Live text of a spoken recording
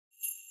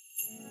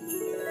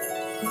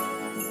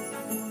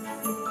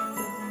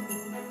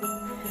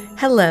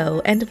Hello,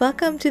 and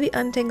welcome to the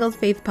Untangled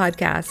Faith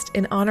podcast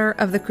in honor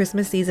of the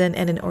Christmas season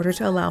and in order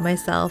to allow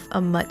myself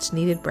a much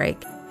needed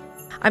break.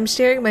 I'm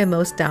sharing my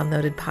most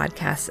downloaded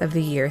podcasts of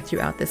the year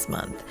throughout this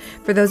month.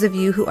 For those of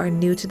you who are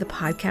new to the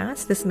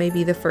podcast, this may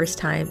be the first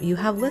time you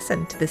have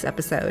listened to this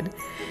episode.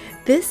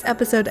 This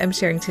episode I'm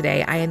sharing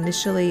today, I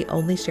initially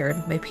only shared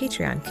with my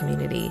Patreon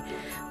community,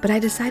 but I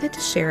decided to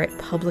share it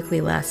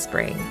publicly last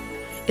spring.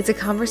 It's a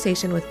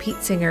conversation with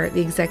Pete Singer, the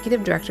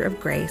executive director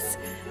of Grace,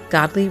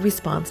 Godly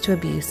Response to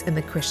Abuse in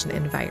the Christian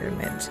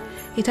Environment.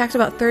 He talked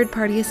about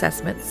third-party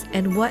assessments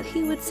and what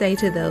he would say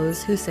to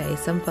those who say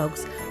some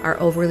folks are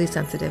overly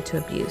sensitive to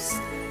abuse.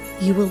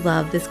 You will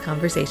love this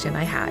conversation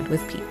I had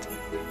with Pete.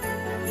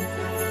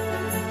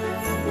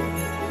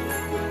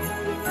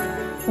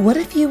 What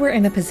if you were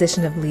in a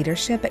position of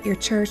leadership at your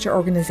church or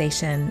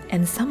organization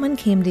and someone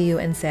came to you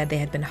and said they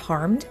had been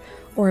harmed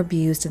or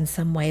abused in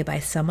some way by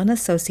someone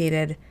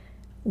associated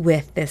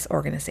with this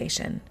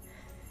organization?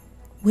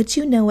 Would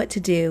you know what to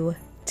do?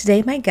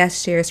 Today, my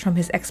guest shares from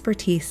his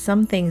expertise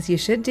some things you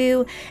should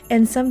do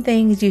and some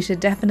things you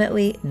should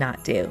definitely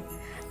not do.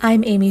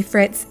 I'm Amy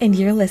Fritz, and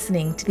you're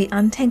listening to the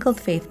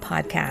Untangled Faith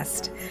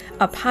podcast,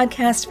 a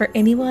podcast for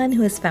anyone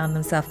who has found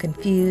themselves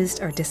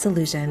confused or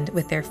disillusioned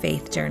with their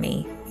faith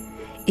journey.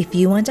 If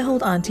you want to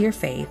hold on to your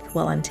faith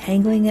while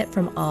untangling it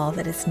from all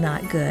that is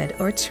not good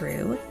or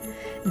true,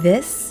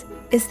 this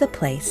is the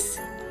place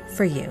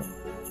for you.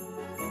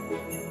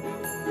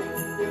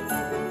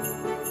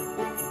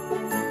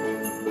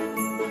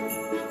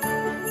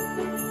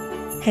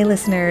 Hey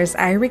listeners,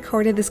 I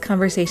recorded this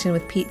conversation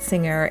with Pete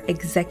Singer,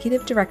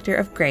 Executive Director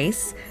of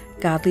Grace,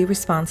 Godly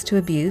Response to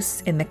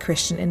Abuse in the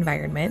Christian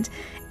Environment,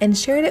 and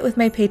shared it with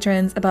my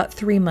patrons about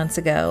 3 months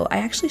ago. I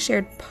actually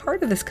shared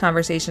part of this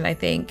conversation, I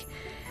think.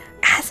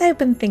 As I've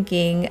been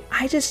thinking,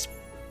 I just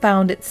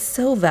found it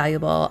so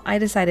valuable, I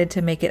decided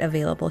to make it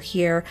available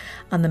here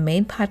on the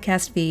main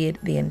podcast feed,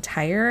 the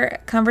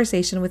entire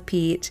conversation with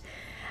Pete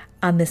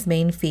on this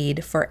main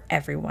feed for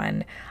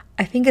everyone.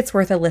 I think it's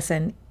worth a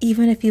listen,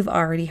 even if you've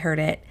already heard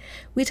it.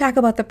 We talk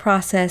about the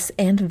process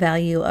and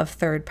value of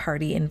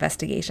third-party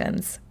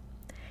investigations.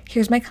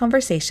 Here's my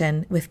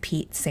conversation with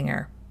Pete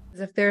Singer.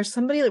 If there's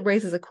somebody that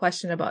raises a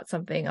question about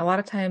something, a lot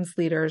of times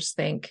leaders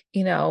think,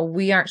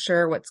 we aren't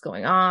sure what's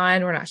going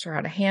on. We're not sure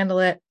how to handle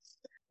it.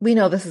 We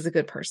know this is a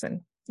good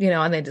person,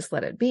 and they just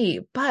let it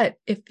be. But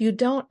if you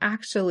don't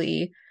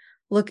actually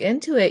look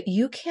into it,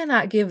 you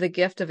cannot give the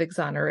gift of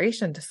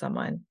exoneration to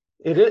someone.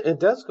 It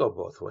does go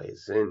both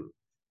ways. And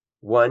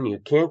one, you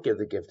can't give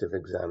the gift of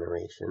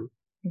exoneration.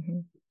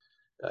 Mm-hmm.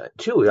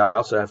 Two, we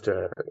also have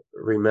to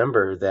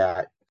remember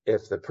that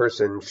if the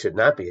person should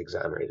not be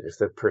exonerated, if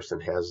the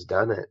person has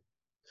done it,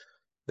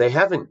 they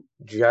haven't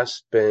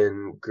just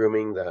been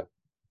grooming the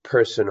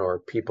person or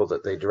people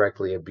that they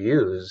directly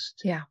abused.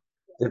 Yeah.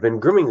 They've been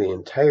grooming the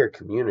entire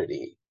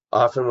community,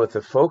 often with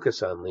a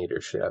focus on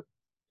leadership.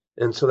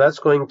 And so that's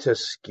going to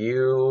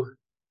skew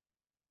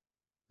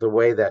the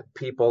way that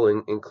people,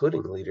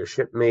 including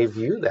leadership, may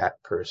view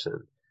that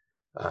person.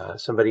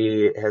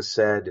 Somebody has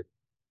said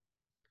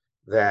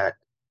that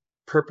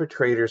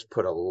perpetrators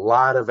put a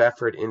lot of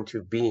effort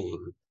into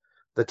being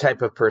the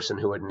type of person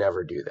who would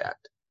never do that.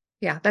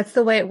 Yeah, that's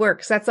the way it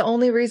works. That's the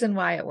only reason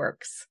why it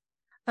works.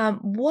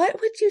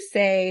 What would you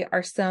say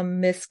are some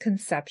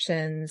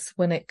misconceptions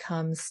when it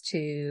comes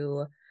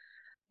to,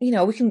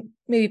 we can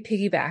maybe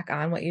piggyback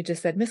on what you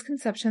just said,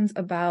 misconceptions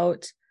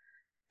about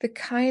the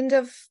kind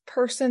of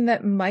person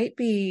that might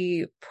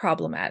be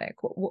problematic?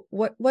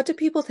 What do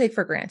people take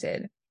for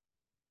granted?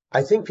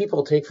 I think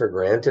people take for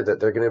granted that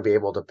they're going to be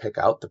able to pick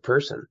out the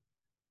person.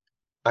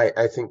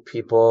 I think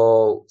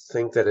people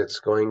think that it's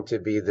going to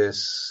be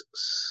this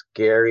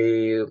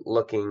scary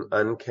looking,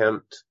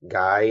 unkempt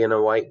guy in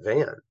a white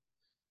van.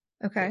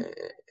 Okay.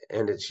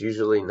 And it's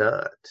usually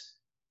not.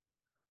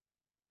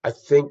 I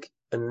think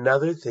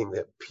another thing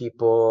that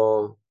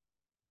people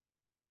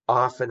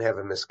often have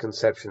a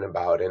misconception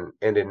about,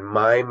 and in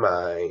my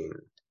mind,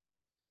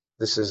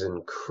 this is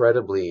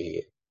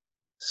incredibly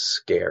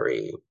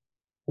scary.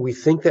 We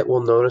think that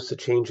we'll notice a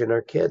change in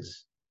our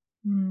kids.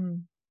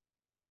 And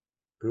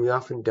we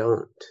often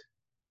don't.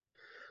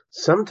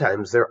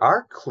 Sometimes there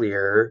are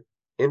clear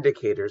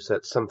indicators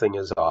that something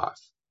is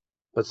off,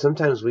 but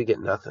sometimes we get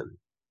nothing.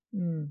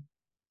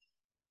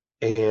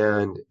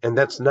 And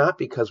that's not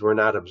because we're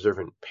not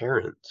observant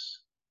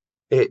parents.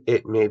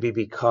 It may be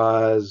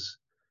because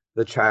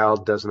the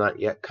child does not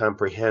yet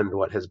comprehend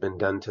what has been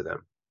done to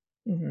them.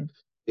 Mm-hmm.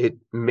 It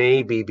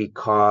may be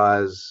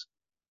because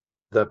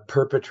the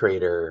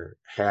perpetrator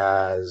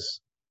has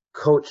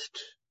coached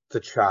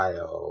the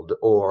child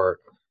or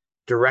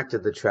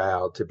directed the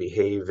child to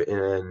behave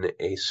in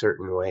a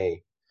certain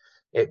way.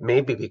 It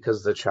may be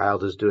because the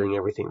child is doing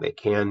everything they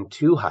can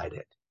to hide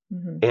it,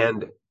 mm-hmm.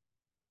 and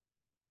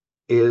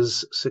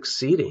is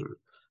succeeding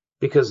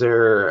because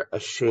they're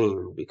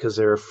ashamed, because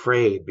they're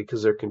afraid,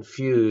 because they're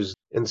confused.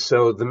 And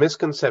so the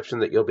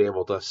misconception that you'll be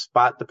able to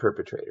spot the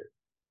perpetrator,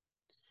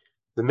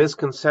 the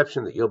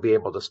misconception that you'll be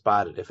able to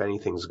spot it if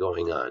anything's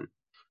going on,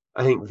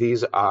 I think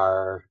these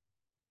are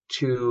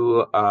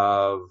two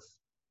of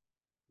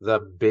the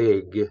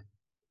big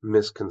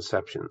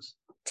misconceptions.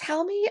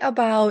 Tell me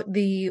about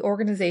the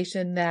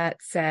organization that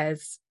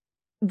says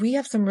we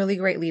have some really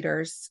great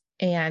leaders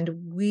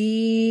and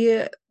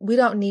we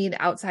don't need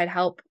outside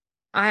help.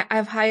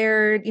 I've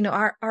hired,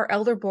 our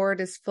elder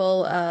board is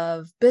full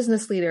of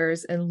business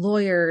leaders and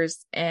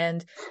lawyers.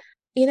 And,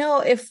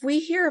 if we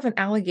hear of an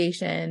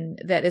allegation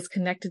that is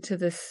connected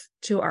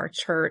to our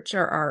church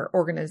or our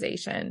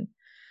organization,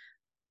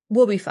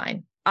 we'll be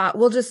fine.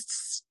 We'll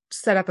just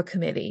set up a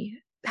committee.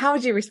 How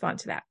would you respond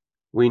to that?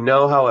 We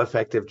know how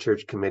effective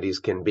church committees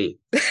can be.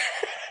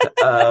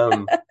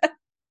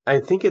 I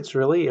think it's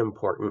really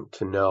important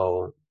to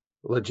know,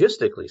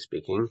 logistically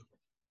speaking,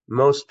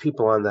 most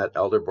people on that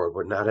elder board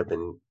would not have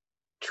been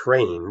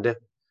trained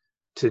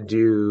to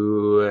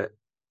do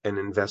an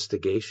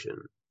investigation.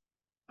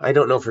 I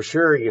don't know for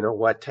sure,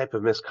 what type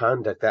of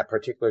misconduct that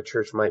particular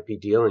church might be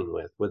dealing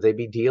with. Would they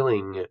be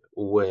dealing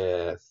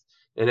with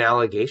an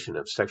allegation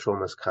of sexual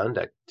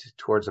misconduct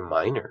towards a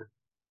minor?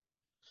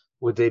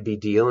 Would they be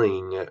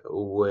dealing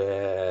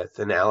with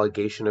an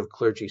allegation of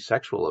clergy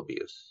sexual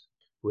abuse?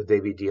 Would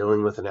they be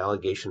dealing with an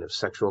allegation of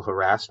sexual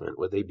harassment?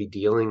 Would they be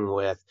dealing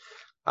with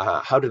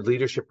how did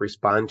leadership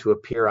respond to a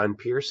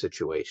peer-on-peer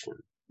situation?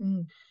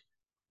 Mm.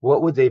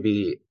 What would they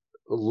be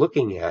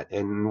looking at,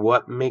 and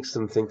what makes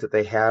them think that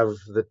they have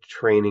the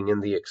training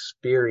and the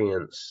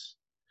experience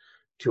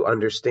to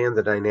understand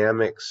the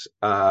dynamics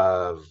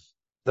of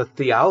the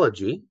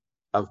theology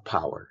of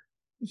power?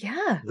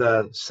 Yeah.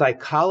 The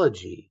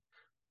psychology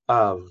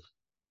of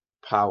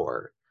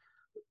power,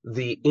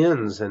 the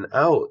ins and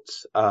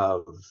outs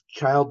of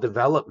child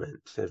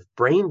development, of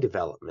brain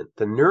development,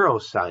 the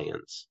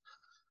neuroscience,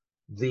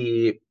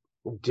 the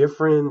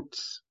different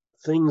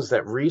things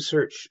that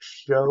research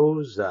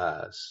shows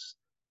us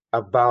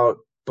about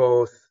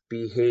both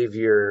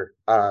behavior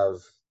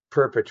of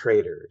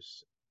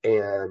perpetrators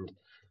and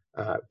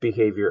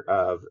behavior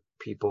of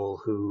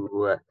people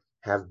who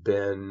have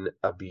been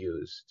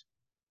abused,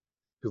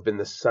 who've been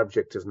the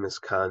subject of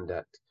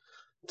misconduct.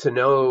 To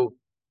know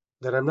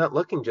that I'm not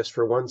looking just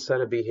for one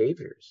set of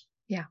behaviors.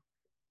 Yeah.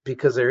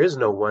 Because there is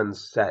no one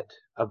set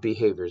of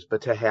behaviors,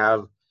 but to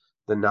have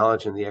the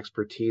knowledge and the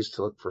expertise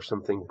to look for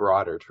something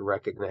broader, to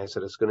recognize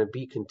that it's going to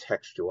be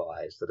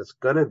contextualized, that it's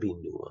going to be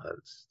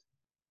nuanced.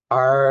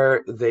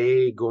 Are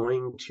they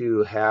going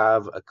to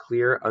have a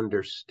clear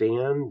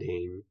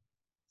understanding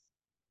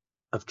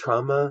of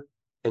trauma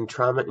and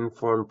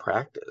trauma-informed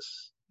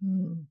practice?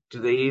 Mm. Do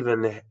they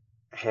even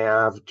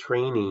have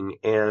training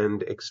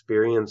and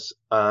experience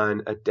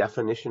on a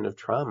definition of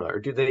trauma? Or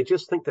do they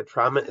just think that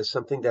trauma is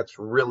something that's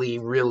really,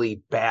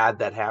 really bad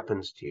that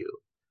happens to you?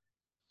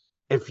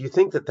 If you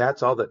think that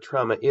that's all that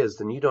trauma is,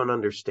 then you don't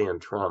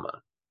understand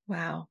trauma.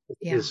 Wow.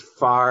 Yeah. It is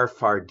far,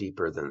 far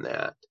deeper than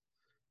that.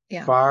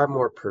 Yeah. Far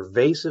more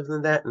pervasive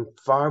than that and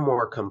far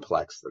more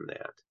complex than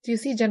that. Do you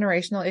see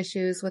generational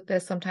issues with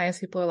this? Sometimes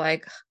people are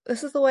like,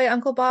 this is the way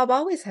Uncle Bob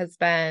always has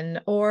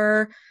been,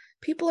 or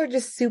people are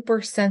just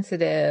super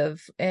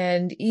sensitive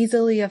and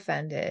easily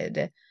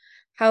offended.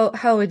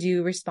 How would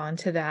you respond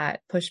to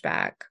that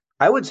pushback?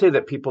 I would say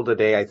that people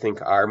today, I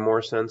think, are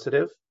more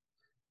sensitive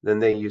than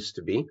they used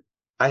to be.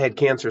 I had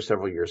cancer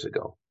several years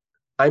ago.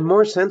 I'm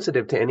more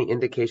sensitive to any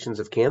indications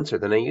of cancer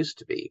than I used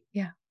to be.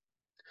 Yeah.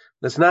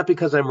 That's not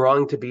because I'm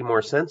wrong to be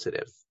more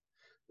sensitive.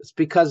 It's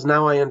because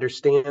now I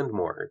understand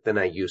more than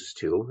I used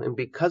to. And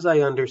because I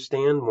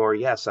understand more,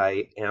 yes,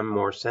 I am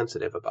more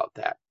sensitive about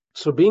that.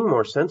 So being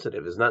more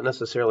sensitive is not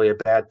necessarily a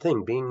bad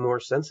thing. Being more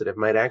sensitive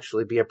might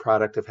actually be a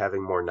product of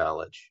having more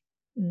knowledge.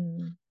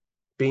 Mm.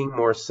 Being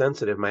more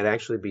sensitive might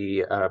actually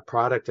be a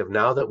product of,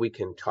 now that we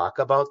can talk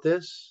about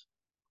this,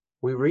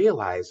 we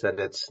realize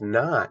that it's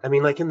not. I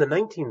mean, like in the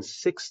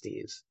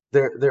 1960s,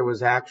 there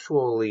was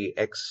actually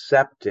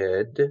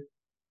accepted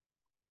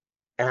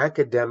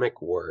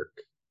academic work,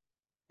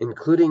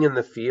 including in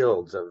the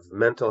fields of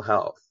mental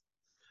health,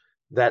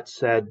 that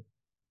said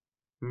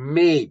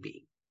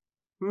maybe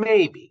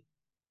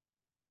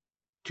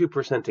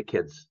 2% of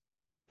kids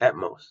at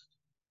most,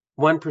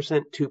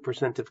 1%,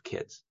 2% of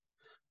kids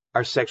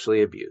are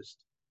sexually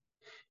abused.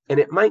 And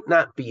it might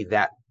not be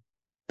that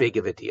big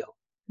of a deal.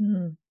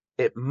 Mm-hmm.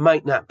 It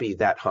might not be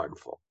that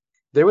harmful.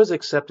 There was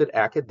accepted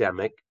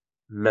academic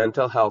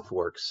mental health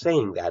work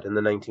saying that in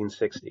the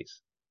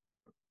 1960s.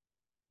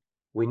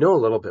 We know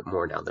a little bit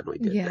more now than we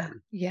did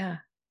then. Yeah.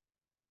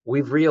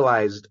 We've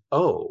realized,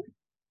 oh,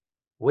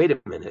 wait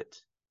a minute.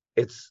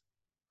 It's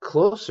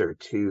closer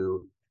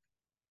to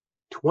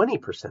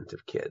 20%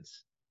 of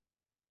kids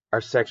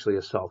are sexually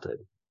assaulted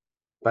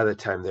by the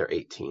time they're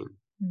 18.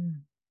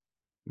 Mm.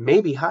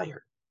 Maybe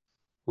higher.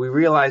 We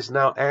realize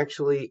now,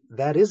 actually,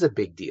 that is a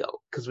big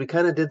deal because we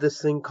kind of did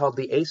this thing called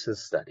the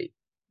ACEs study.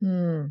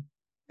 Mm.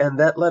 And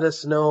that let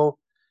us know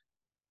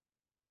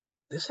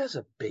this has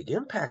a big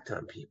impact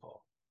on people.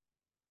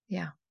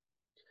 Yeah.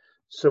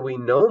 So we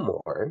know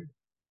more,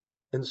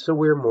 and so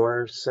we're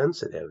more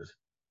sensitive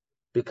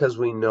because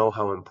we know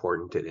how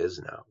important it is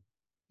now.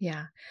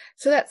 Yeah.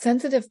 So that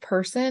sensitive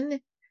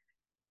person,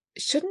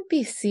 shouldn't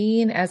be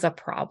seen as a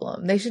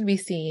problem. They should be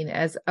seen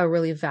as a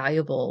really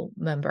valuable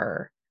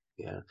member.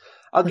 Yeah.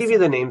 I'll give you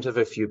the names of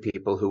a few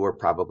people who were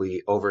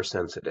probably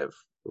oversensitive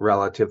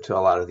relative to a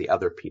lot of the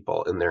other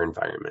people in their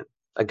environment.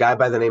 A guy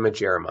by the name of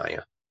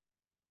Jeremiah,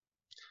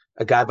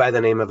 a guy by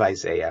the name of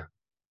Isaiah,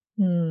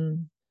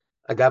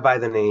 a guy by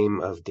the name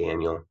of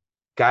Daniel, a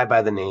guy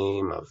by the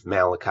name of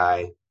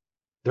Malachi.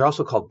 They're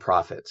also called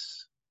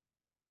prophets.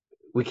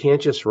 We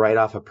can't just write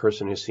off a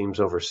person who seems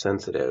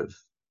oversensitive.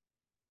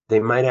 They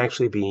might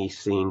actually be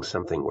seeing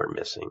something we're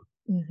missing.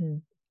 Mm-hmm.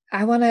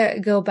 I want to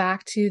go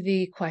back to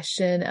the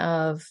question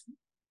of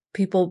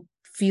people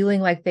feeling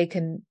like they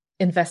can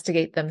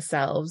investigate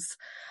themselves.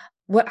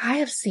 What I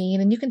have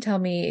seen, and you can tell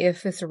me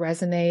if this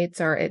resonates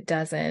or it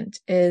doesn't,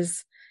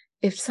 is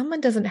if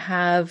someone doesn't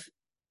have,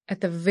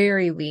 at the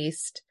very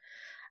least,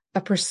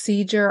 a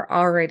procedure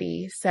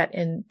already set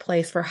in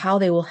place for how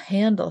they will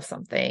handle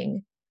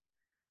something,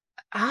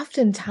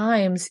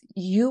 oftentimes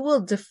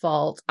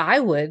I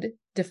would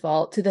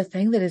default to the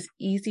thing that is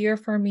easier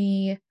for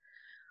me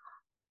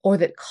or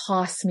that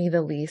costs me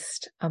the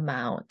least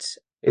amount.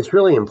 It's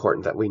really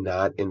important that we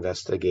not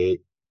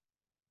investigate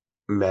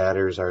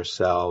matters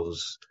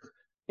ourselves,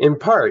 in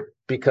part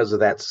because of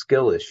that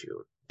skill issue.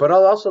 But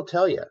I'll also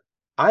tell you,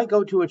 I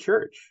go to a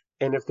church,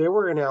 and if there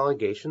were an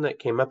allegation that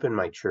came up in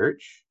my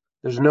church,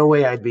 there's no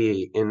way I'd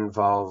be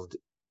involved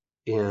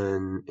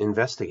in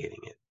investigating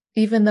it.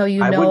 Even though you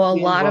know a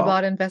lot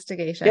about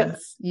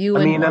investigations. Yeah.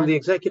 I'm the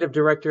executive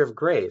director of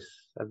Grace.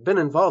 I've been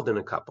involved in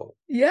a couple.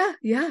 Yeah.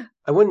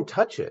 I wouldn't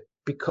touch it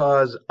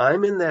because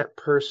I'm within that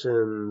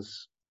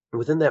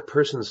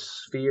person's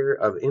sphere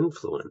of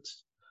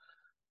influence.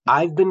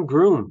 I've been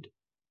groomed.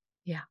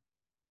 Yeah.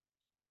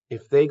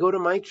 If they go to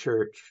my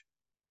church,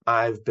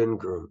 I've been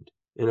groomed.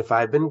 And if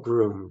I've been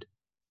groomed,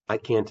 I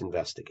can't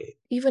investigate.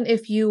 Even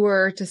if you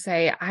were to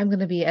say, I'm going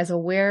to be as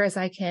aware as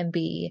I can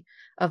be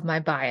of my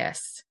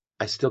bias,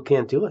 I still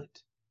can't do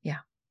it. Yeah.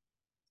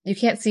 You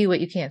can't see what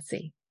you can't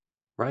see.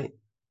 Right.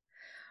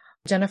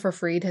 Jennifer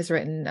Freed has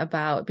written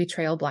about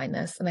betrayal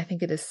blindness, and I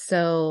think it is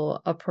so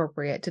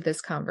appropriate to this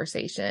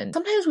conversation.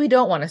 Sometimes we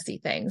don't want to see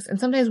things,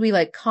 and sometimes we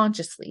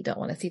consciously don't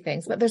want to see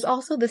things, but there's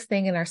also this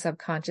thing in our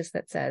subconscious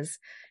that says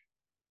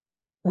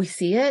we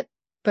see it,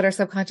 but our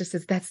subconscious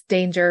says that's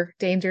danger,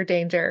 danger,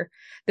 danger.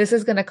 This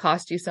is going to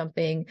cost you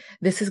something.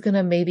 This is going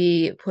to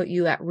maybe put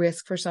you at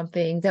risk for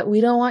something that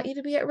we don't want you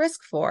to be at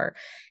risk for.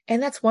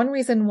 And that's one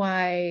reason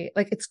why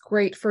it's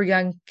great for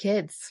young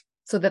kids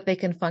so that they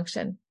can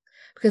function,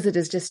 because it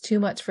is just too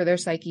much for their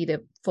psyche to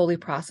fully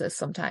process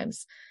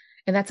sometimes.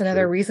 And that's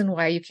another reason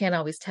why you can't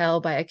always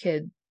tell by a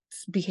kid's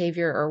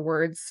behavior or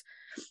words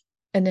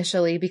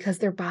initially, because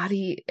their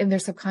body and their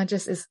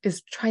subconscious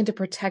is trying to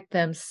protect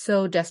them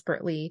so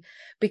desperately,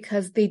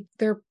 because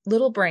their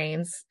little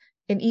brains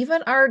and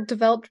even our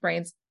developed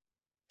brains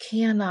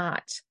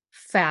cannot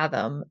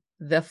fathom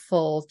the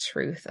full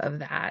truth of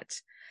that.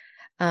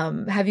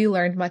 Have you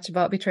learned much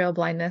about betrayal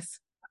blindness?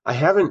 I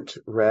haven't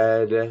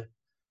read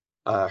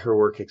her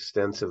work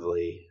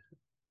extensively.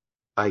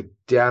 I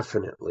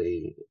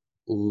definitely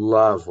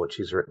love what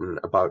she's written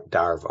about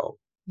Darvo.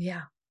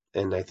 Yeah.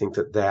 And I think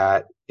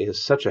that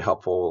is such a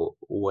helpful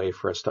way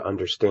for us to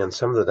understand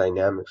some of the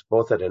dynamics,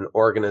 both at an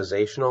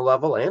organizational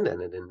level and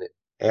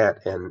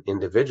at an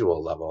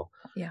individual level.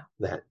 Yeah.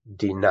 That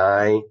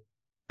deny,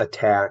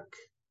 attack,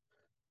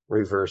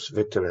 reverse,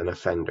 victim, and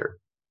offender.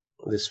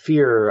 This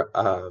fear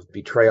of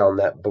betrayal and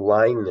that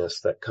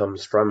blindness that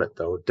comes from it,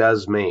 though,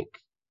 does make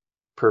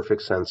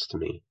perfect sense to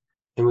me.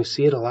 And we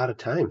see it a lot of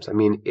times.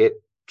 It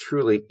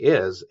truly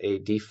is a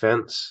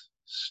defense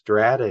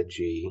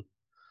strategy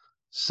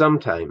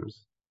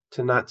sometimes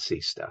to not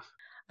see stuff.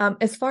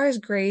 As far as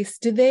Grace,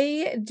 do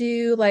they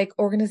do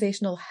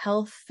organizational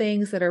health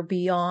things that are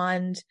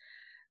beyond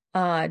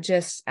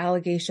just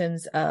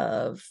allegations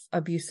of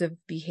abusive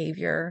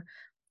behavior?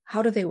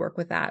 How do they work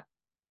with that?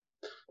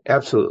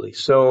 Absolutely.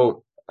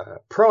 So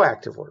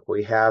proactive work.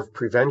 We have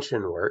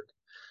prevention work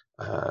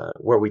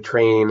where we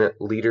train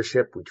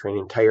leadership, we train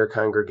entire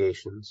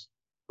congregations,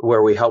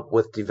 where we help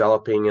with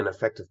developing an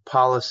effective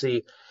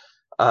policy.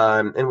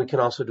 And we can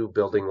also do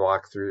building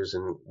walkthroughs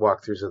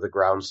of the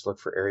grounds to look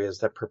for areas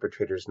that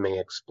perpetrators may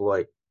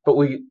exploit. But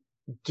we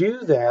do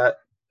that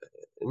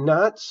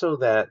not so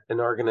that an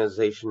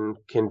organization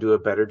can do a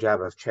better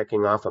job of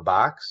checking off a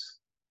box,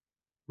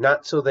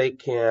 not so they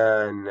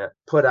can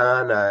put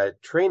on a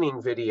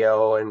training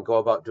video and go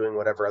about doing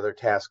whatever other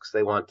tasks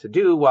they want to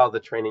do while the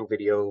training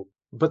video.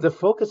 But the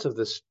focus of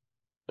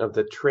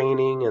the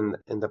training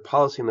and the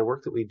policy and the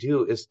work that we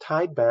do is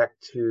tied back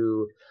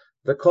to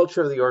the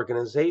culture of the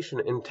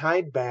organization and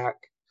tied back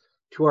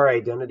to our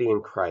identity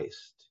in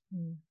Christ.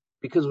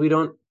 Because we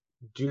don't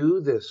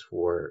do this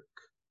work,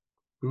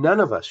 none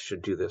of us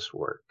should do this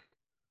work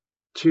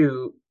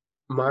to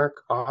mark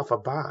off a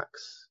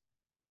box.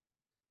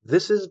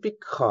 This is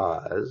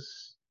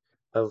because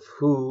of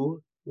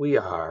who we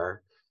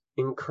are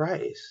in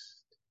Christ.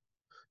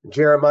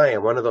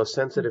 Jeremiah, one of those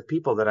sensitive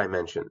people that I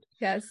mentioned,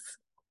 yes,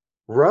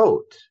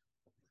 wrote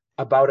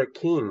about a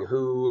king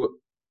who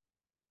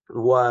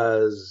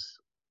was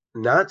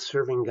not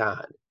serving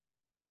God,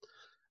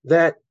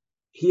 that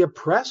he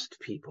oppressed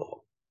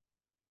people,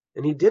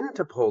 and he didn't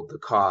uphold the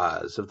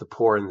cause of the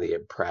poor and the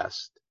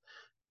oppressed.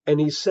 And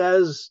he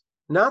says,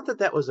 not that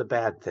that was a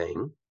bad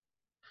thing.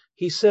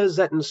 He says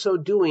that in so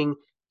doing,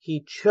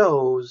 he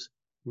chose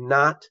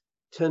not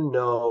to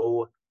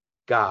know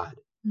God.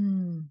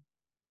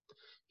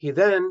 He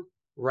then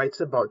writes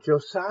about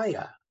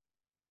Josiah,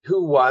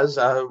 who was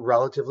a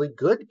relatively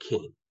good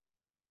king.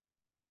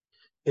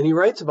 And he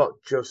writes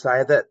about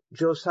Josiah that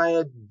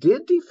Josiah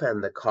did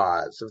defend the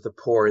cause of the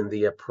poor and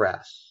the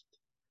oppressed.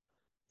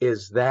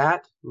 Is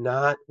that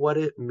not what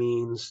it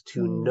means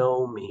to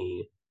know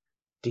me,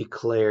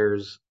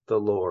 declares the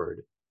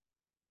Lord?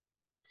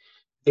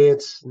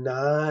 It's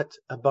not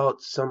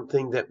about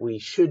something that we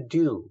should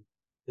do.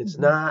 It's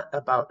not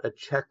about a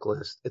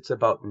checklist. It's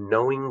about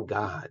knowing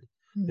God,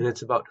 and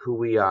it's about who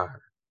we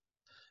are.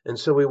 And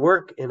so we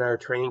work in our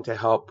training to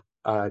help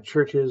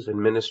churches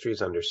and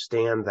ministries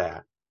understand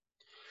that.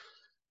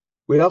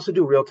 We also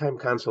do real-time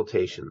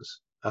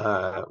consultations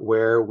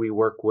where we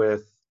work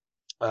with,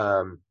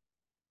 in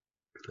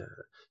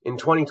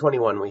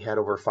 2021, we had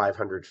over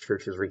 500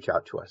 churches reach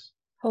out to us.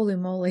 Holy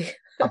moly.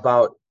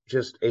 About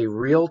just a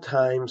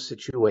real-time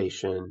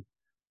situation.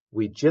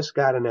 We just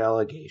got an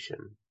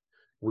allegation.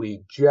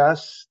 We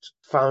just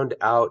found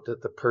out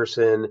that the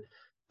person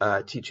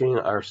teaching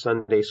our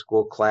Sunday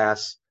school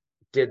class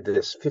did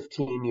this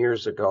 15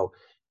 years ago,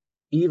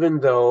 even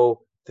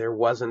though there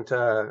wasn't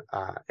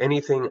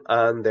anything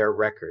on their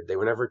record. They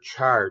were never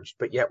charged,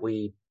 but yet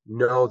we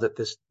know that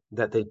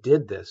they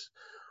did this.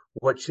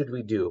 What should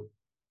we do?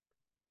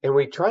 And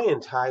we try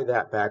and tie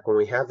that back when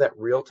we have that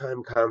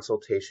real-time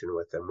consultation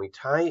with them. We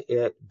tie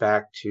it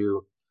back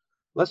to,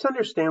 let's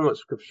understand what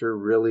Scripture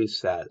really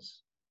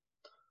says.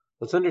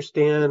 Let's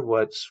understand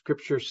what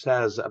Scripture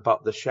says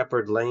about the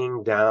shepherd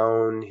laying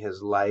down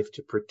his life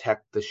to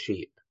protect the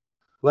sheep.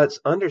 Let's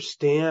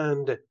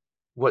understand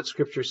what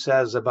Scripture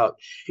says about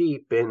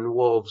sheep in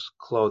wolves'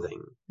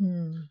 clothing.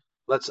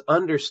 Let's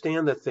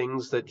understand the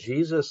things that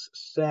Jesus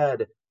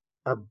said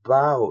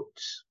about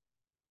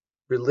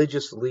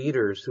religious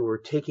leaders who were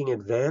taking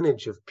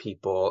advantage of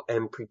people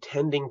and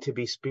pretending to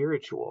be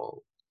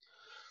spiritual.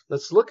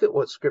 Let's look at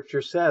what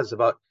Scripture says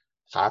about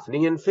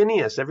Hophni and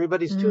Phinehas,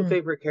 everybody's two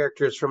favorite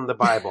characters from the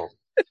Bible,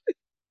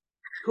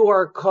 who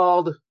are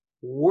called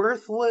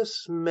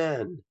worthless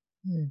men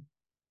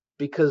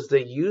because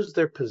they use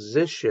their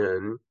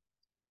position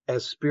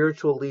as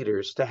spiritual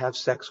leaders to have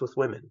sex with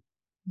women.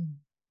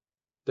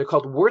 They're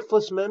called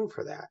worthless men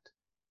for that.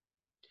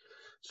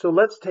 So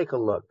let's take a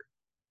look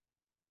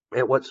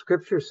at what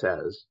Scripture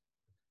says,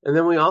 and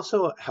then we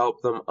also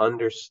help them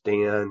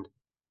understand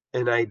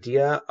an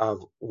idea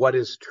of what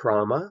is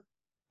trauma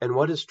and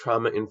what is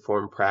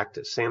trauma-informed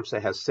practice.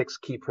 SAMHSA has 6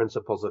 key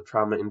principles of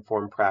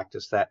trauma-informed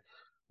practice that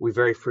we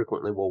very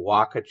frequently will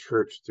walk a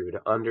church through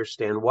to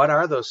understand what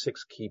are those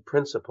 6 key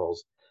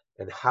principles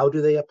and how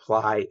do they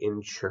apply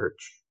in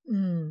church.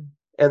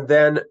 And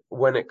then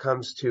when it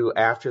comes to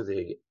after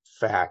the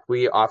fact,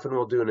 we often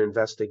will do an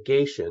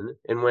investigation,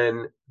 and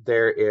when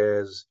there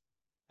is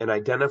an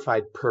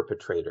identified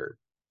perpetrator,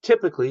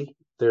 typically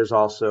there's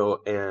also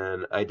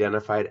an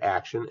identified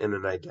action and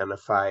an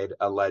identified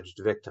alleged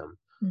victim.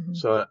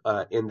 So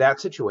in that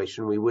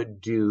situation, we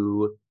would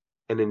do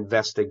an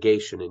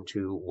investigation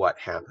into what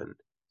happened.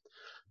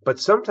 But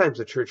sometimes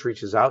the church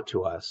reaches out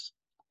to us,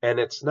 and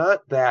it's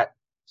not that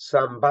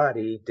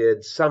somebody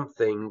did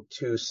something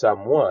to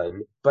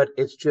someone, but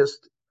it's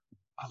just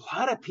a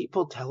lot of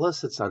people tell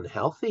us it's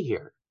unhealthy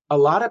here. A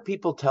lot of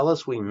people tell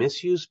us we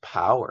misuse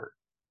power.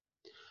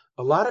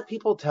 A lot of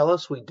people tell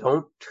us we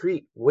don't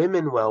treat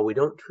women well, we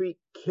don't treat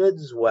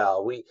kids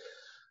well,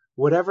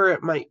 whatever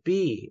it might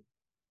be.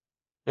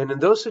 And in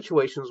those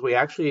situations, we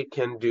actually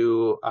can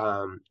do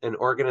an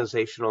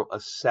organizational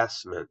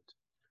assessment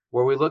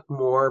where we look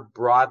more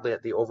broadly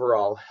at the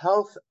overall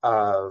health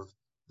of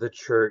the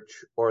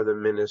church or the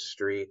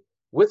ministry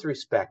with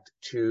respect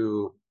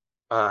to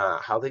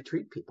how they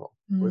treat people,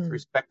 with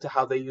respect to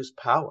how they use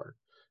power,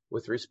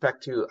 with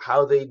respect to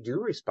how they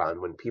do respond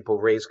when people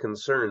raise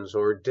concerns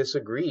or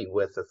disagree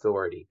with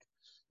authority.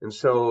 And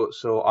so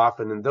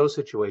often in those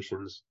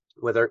situations,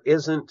 where there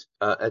isn't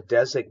a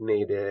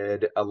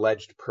designated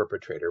alleged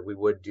perpetrator, we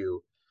would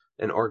do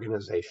an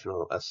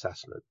organizational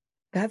assessment.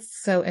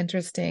 That's so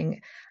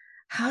interesting.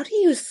 How do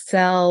you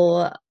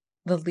sell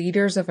the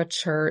leaders of a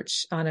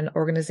church on an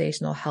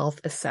organizational health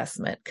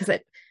assessment? Because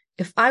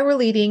if I were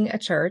leading a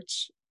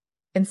church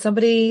and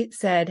somebody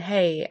said,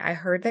 hey, I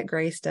heard that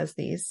Grace does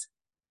these,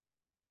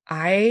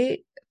 I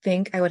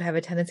think I would have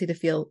a tendency to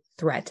feel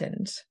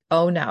threatened.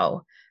 Oh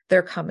no,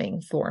 they're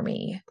coming for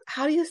me.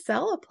 How do you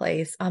sell a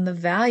place on the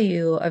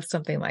value of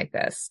something like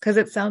this? Because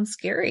it sounds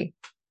scary.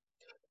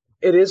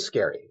 It is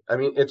scary. I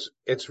mean,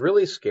 it's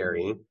really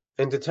scary.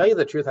 And to tell you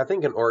the truth, I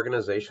think an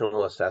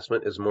organizational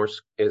assessment is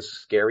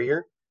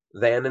scarier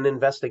than an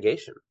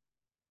investigation.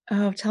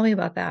 Oh, tell me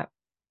about that.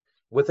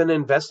 With an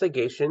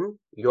investigation,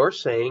 you're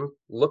saying,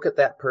 look at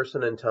that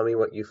person and tell me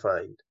what you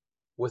find.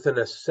 With an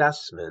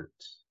assessment,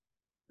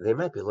 they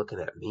might be looking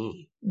at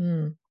me.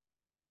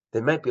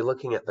 They might be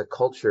looking at the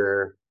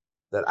culture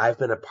that I've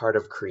been a part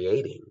of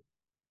creating.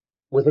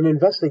 With an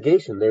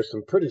investigation, there's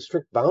some pretty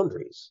strict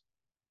boundaries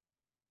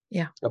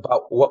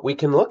about what we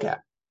can look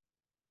at.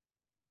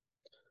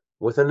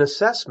 With an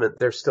assessment,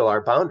 there still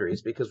are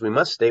boundaries because we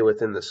must stay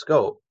within the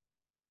scope.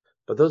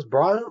 But those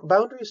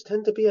boundaries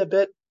tend to be a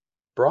bit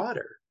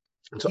broader.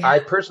 And so I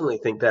personally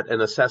think that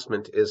an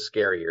assessment is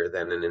scarier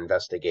than an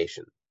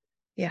investigation.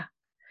 Yeah.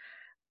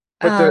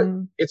 But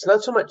it's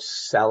not so much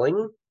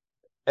selling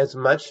as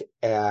much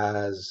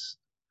as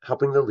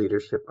helping the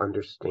leadership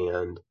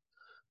understand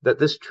that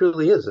this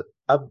truly is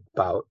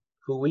about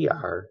who we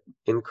are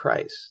in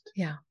Christ.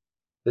 Yeah.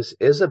 This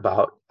is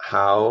about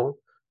how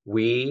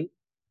we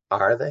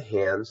are the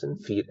hands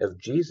and feet of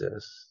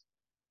Jesus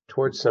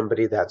towards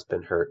somebody that's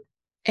been hurt.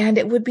 And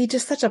it would be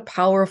just such a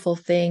powerful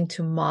thing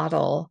to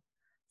model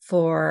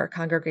for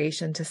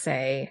congregation to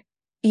say,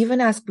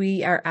 even as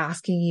we are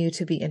asking you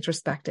to be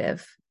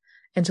introspective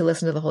and to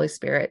listen to the Holy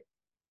Spirit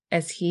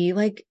as he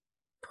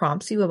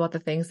prompts you about the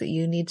things that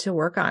you need to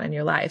work on in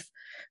your life,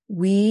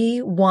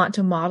 we want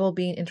to model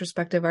being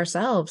introspective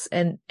ourselves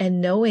and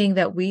knowing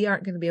that we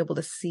aren't going to be able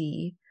to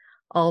see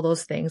all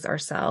those things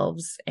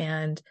ourselves,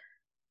 and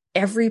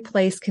every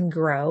place can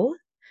grow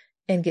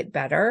and get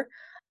better.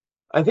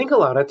 I think a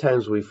lot of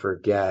times we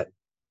forget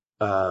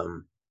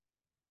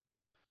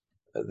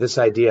this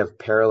idea of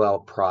parallel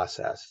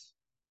process.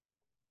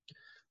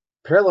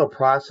 Parallel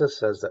process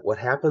says that what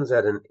happens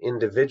at an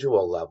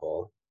individual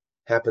level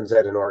happens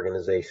at an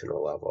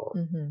organizational level.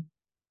 Mm-hmm. And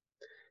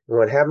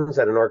what happens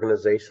at an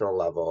organizational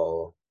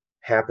level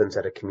happens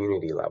at a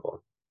community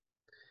level.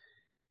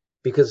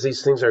 Because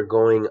these things are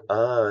going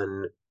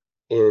on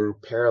in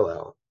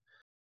parallel.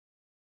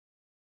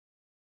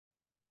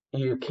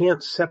 You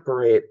can't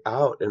separate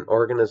out an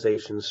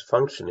organization's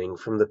functioning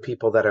from the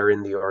people that are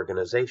in the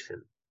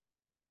organization.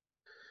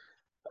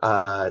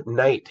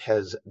 Knight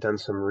has done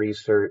some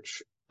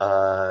research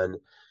on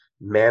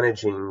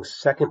managing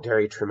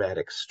secondary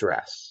traumatic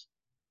stress.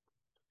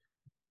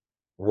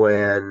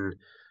 When,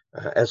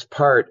 as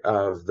part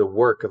of the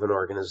work of an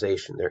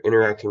organization, they're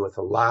interacting with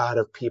a lot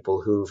of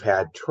people who've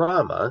had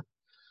trauma,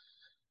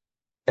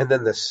 and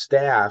then the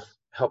staff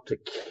help to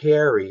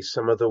carry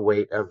some of the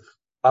weight of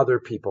other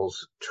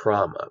people's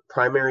trauma.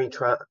 Primary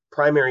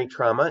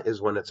trauma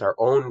is when it's our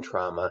own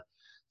trauma.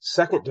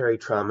 Secondary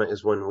trauma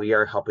is when we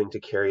are helping to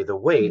carry the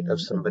weight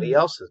of somebody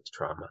else's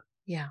trauma.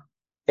 Yeah.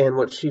 And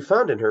what she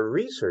found in her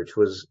research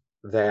was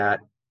that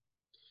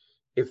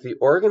if the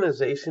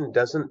organization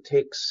doesn't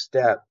take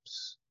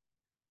steps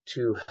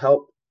to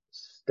help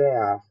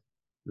staff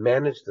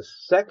manage the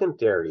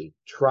secondary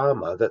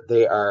trauma that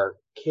they are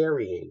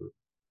carrying,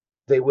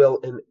 they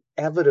will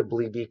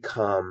inevitably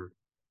become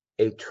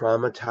a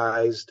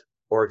traumatized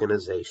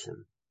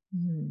organization.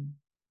 Mm-hmm.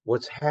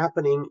 What's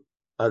happening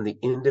on the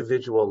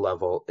individual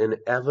level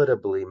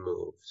inevitably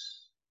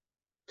moves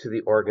to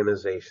the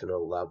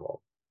organizational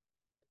level.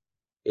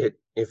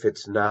 If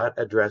it's not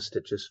addressed,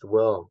 it just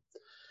will.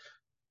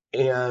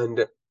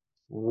 And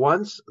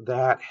once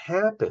that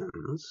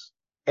happens,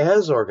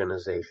 as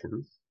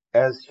organizations,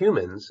 as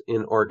humans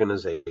in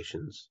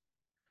organizations,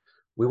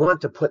 we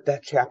want to put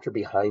that chapter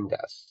behind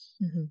us,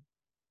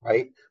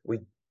 right? We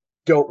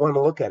don't want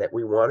to look at it.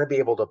 We want to be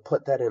able to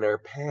put that in our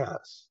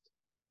past.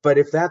 But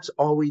if that's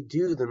all we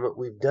do, then what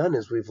we've done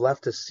is we've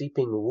left a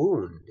seeping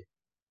wound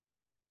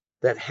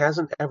that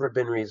hasn't ever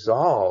been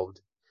resolved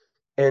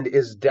and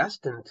is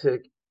destined to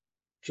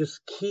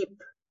just keep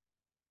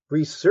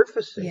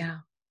resurfacing. Yeah.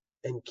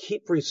 And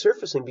keep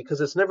resurfacing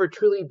because it's never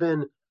truly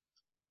been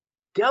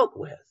dealt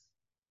with.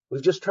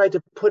 We've just tried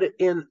to put it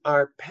in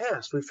our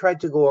past. We've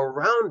tried to go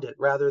around it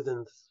rather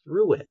than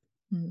through it.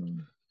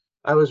 Mm.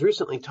 I was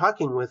recently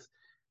talking with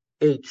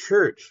a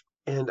church,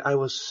 and I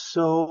was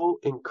so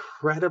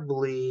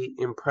incredibly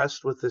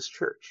impressed with this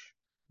church.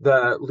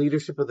 The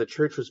leadership of the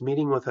church was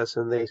meeting with us,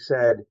 and they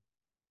said,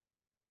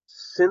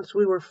 since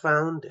we were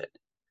founded,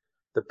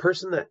 the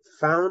person that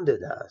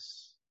founded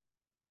us,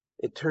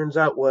 it turns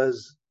out,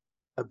 was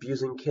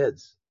abusing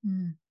kids.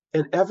 Mm.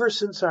 And ever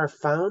since our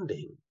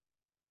founding,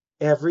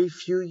 every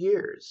few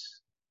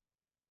years,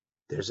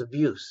 there's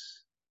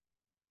abuse.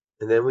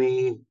 And then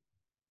we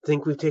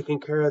think we've taken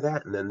care of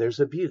that, and then there's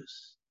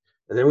abuse.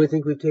 And then we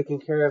think we've taken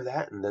care of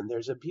that, and then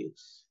there's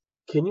abuse.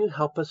 Can you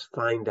help us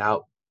find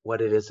out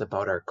what it is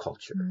about our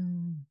culture,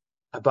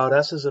 about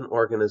us as an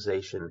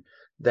organization,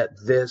 that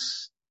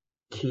this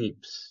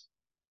keeps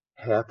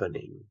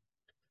happening?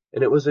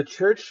 And it was a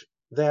church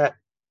that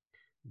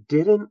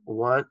didn't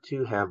want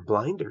to have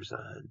blinders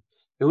on.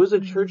 It was a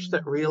church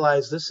that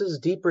realized this is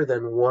deeper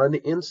than one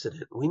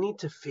incident. We need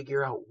to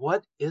figure out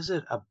what is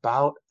it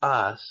about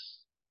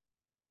us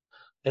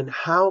and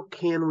how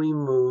can we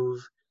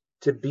move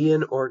to be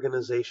an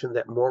organization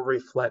that more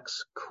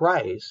reflects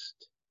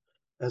Christ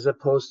as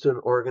opposed to an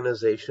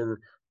organization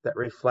that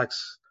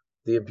reflects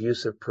the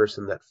abusive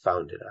person that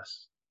founded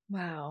us.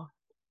 Wow.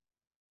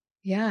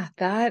 Yeah,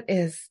 that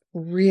is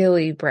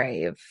really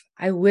brave.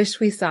 I wish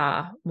we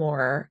saw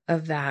more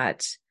of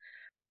that.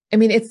 I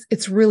mean,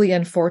 it's really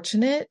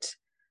unfortunate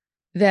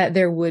that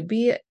there would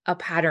be a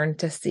pattern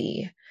to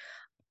see.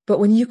 But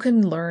when you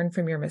can learn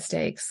from your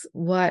mistakes,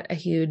 what a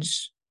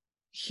huge,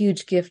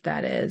 huge gift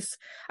that is.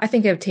 I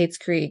think of Tate's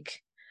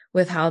Creek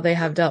with how they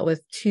have dealt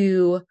with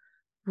two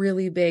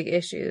really big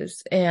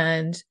issues.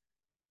 And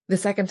the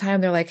second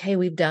time they're like, hey,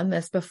 we've done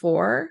this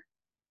before.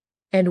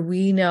 And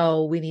we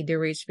know we need to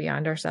reach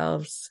beyond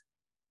ourselves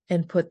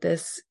and put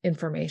this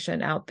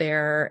information out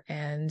there.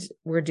 And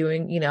we're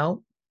doing,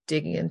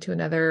 digging into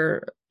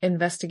another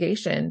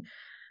investigation.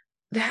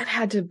 That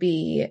had to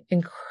be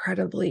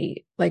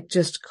incredibly,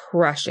 just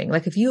crushing.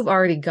 Like, if you've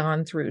already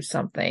gone through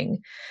something,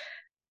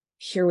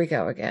 here we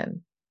go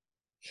again.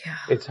 Yeah.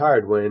 It's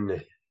hard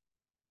when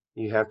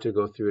you have to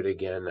go through it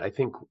again. I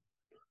think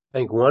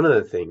one of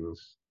the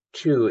things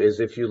too is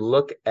if you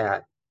look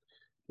at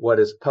what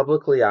is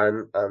publicly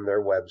on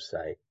their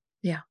website.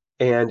 Yeah.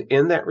 And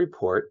in that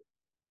report,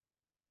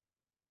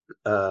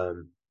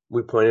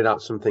 we pointed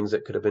out some things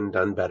that could have been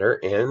done better,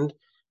 and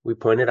we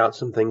pointed out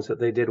some things that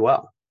they did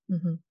well.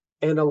 Mm-hmm.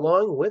 And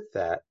along with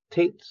that,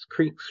 Tate's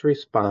Creek's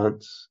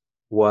response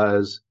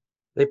was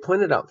they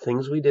pointed out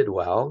things we did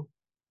well,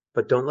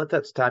 but don't let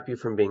that stop you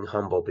from being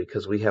humble,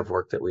 because we have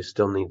work that we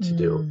still need to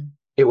do.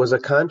 It was a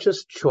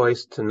conscious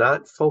choice to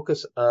not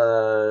focus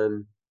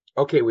on,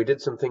 okay, we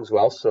did some things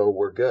well, so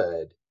we're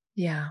good.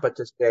 Yeah. But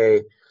to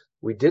say,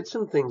 we did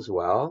some things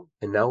well,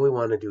 and now we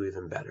want to do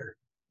even better.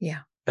 Yeah.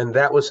 And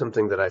that was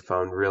something that I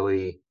found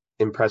really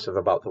impressive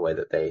about the way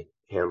that they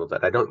handled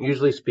it. I don't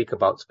usually speak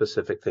about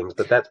specific things,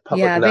 but that's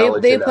public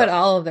knowledge. They put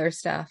all of their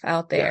stuff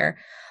out there.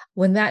 Yeah.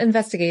 When that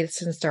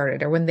investigation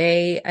started, or when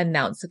they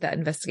announced that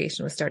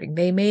investigation was starting,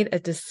 they made a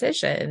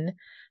decision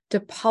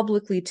to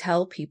publicly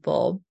tell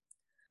people,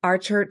 our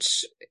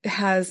church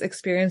has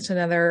experienced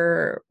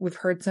we've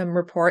heard some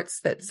reports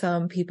that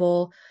some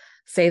people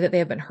say that they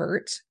have been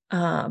hurt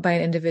by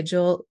an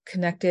individual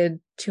connected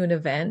to an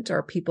event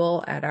or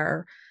people at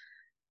our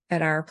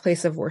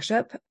place of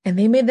worship. And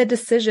they made the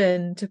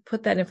decision to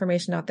put that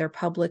information out there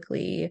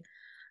publicly.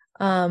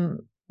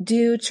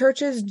 Do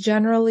churches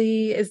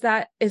generally, is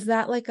that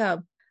like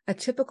a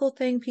typical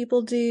thing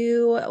people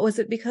do? Was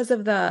it because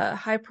of the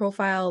high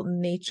profile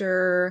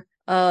nature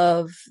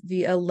of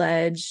the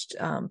alleged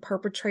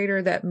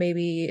perpetrator that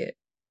maybe,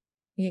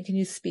 can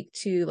you speak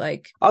to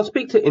I'll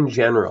speak to in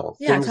general.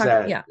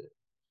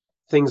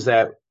 Things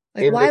that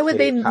like, why would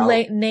they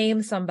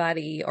name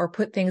somebody or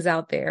put things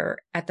out there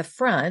at the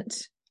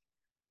front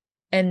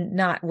and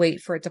not wait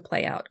for it to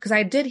play out? Because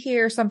I did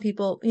hear some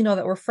people,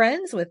 that were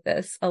friends with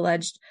this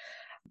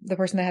the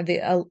person that had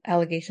the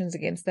allegations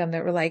against them,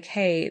 that were like,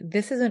 hey,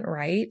 this isn't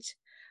right.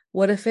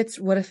 What if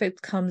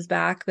it comes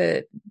back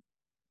that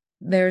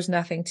there's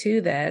nothing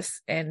to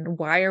this? And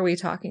why are we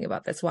talking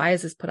about this? Why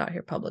is this put out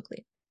here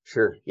publicly?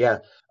 Sure. Yeah.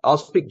 I'll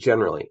speak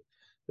generally.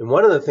 And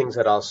one of the things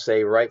that I'll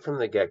say right from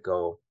the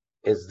get-go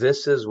is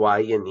this is why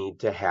you need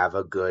to have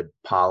a good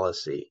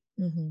policy,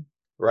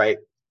 right?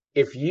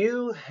 If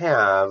you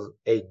have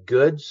a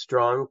good,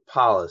 strong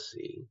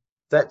policy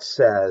that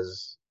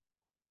says,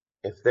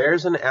 if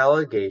there's an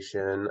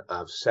allegation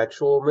of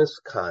sexual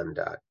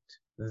misconduct,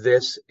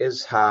 this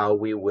is how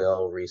we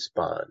will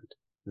respond,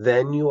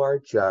 then you are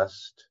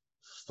just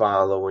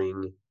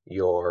following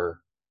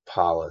your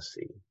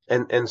policy.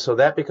 And so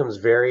that becomes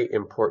very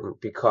important,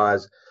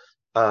 because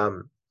a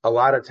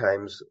lot of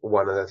times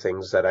one of the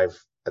things that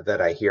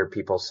I hear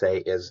people say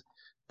is,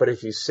 but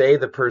if you say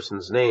the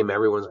person's name,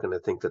 everyone's going to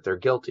think that they're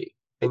guilty.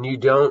 And you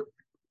don't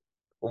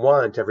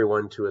want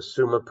everyone to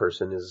assume a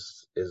person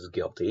is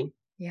guilty.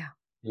 Yeah.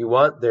 You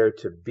want there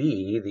to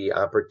be the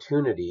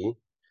opportunity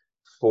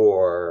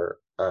for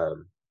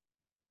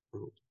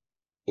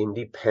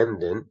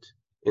independent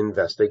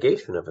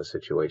investigation of a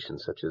situation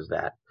such as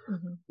that.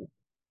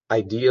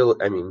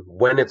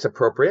 When it's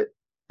appropriate,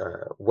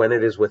 when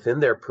it is within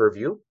their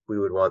purview, we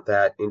would want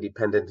that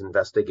independent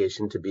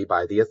investigation to be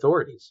by the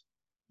authorities.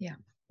 Yeah.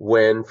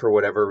 When, for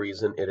whatever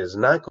reason, it is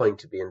not going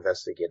to be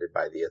investigated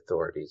by the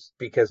authorities,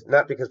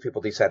 not because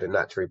people decided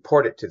not to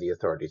report it to the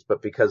authorities,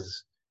 but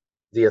because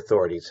the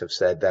authorities have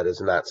said that is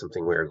not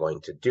something we're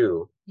going to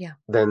do,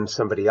 then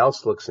somebody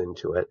else looks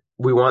into it.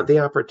 We want the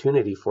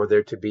opportunity for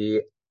there to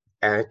be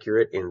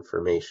accurate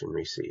information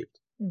received.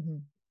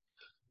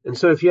 And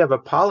so if you have a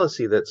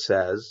policy that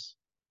says,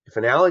 if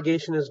an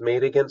allegation is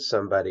made against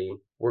somebody,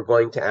 we're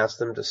going to ask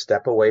them to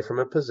step away from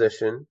a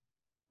position,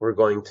 we're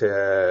going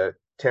to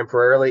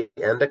temporarily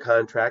end a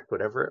contract,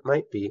 whatever it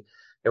might be,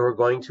 and we're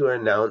going to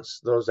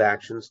announce those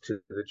actions to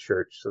the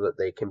church so that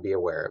they can be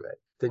aware of it,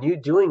 then you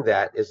doing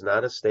that is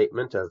not a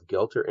statement of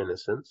guilt or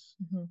innocence,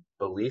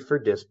 belief or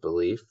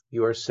disbelief.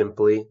 You are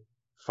simply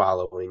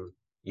following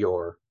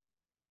your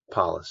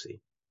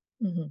policy.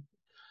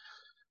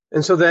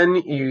 And so then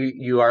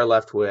you are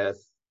left with,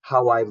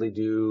 how widely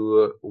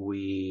do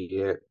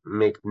we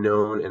make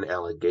known an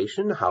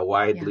allegation? How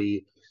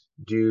widely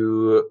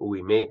do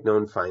we make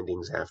known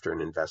findings after an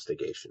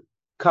investigation?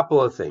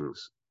 Couple of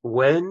things.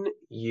 When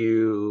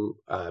you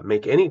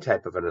make any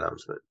type of an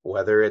announcement,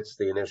 whether it's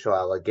the initial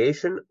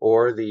allegation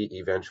or the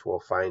eventual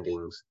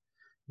findings,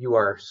 you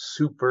are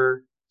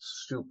super,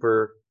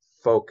 super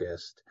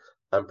focused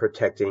on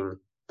protecting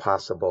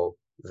possible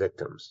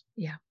victims.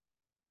 Yeah.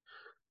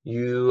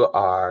 You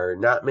are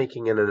not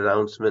making an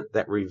announcement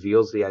that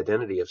reveals the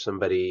identity of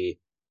somebody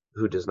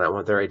who does not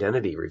want their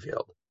identity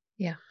revealed.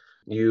 Yeah.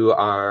 You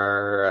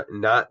are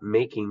not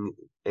making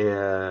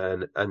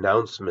an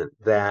announcement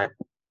that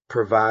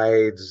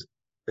provides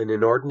an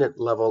inordinate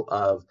level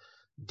of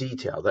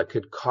detail that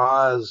could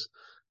cause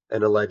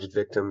an alleged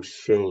victim's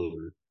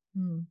shame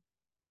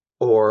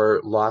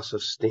or loss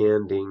of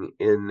standing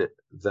in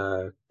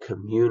the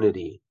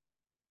community.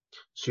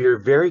 So you're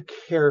very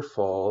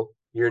careful.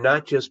 You're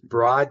not just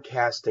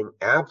broadcasting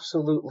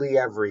absolutely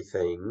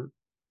everything,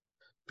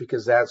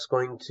 because that's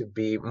going to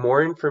be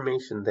more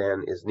information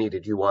than is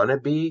needed. You want to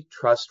be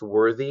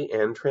trustworthy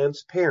and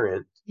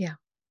transparent. Yeah.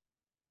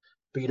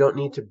 But you don't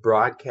need to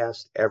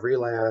broadcast every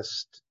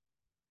last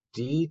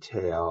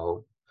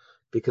detail,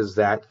 because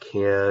that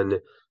can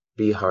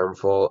be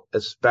harmful,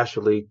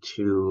 especially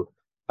to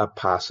a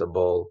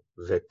possible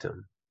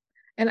victim.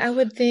 And I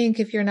would think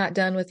if you're not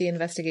done with the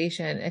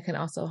investigation, it can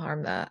also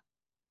harm the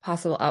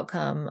possible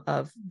outcome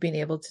of being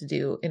able to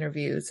do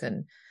interviews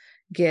and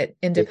get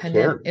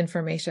independent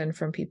information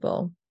from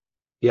people.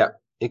 Yeah,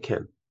 it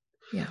can.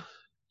 Yeah.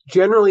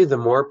 Generally, the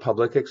more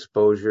public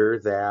exposure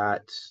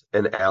that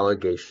an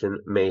allegation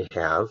may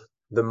have,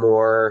 the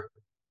more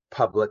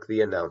public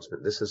the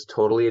announcement. This is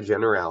totally a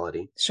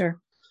generality. Sure.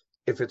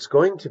 If it's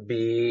going to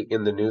be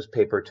in the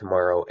newspaper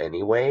tomorrow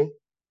anyway,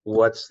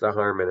 what's the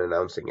harm in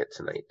announcing it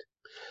tonight?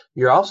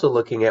 You're also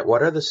looking at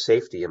what are the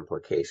safety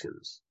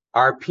implications.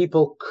 Are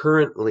people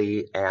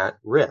currently at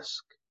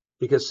risk?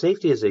 Because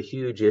safety is a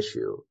huge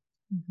issue.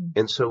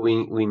 And so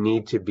we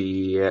need to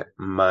be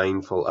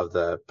mindful of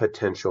the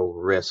potential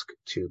risk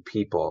to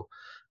people.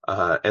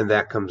 And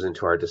that comes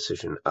into our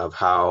decision of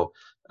how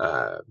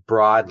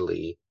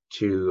broadly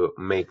to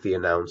make the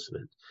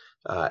announcement.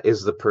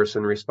 Is the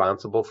person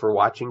responsible for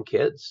watching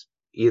kids,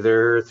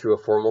 either through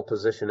a formal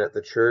position at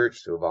the church,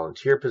 through a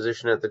volunteer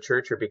position at the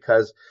church, or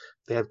because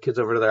they have kids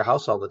over to their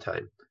house all the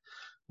time?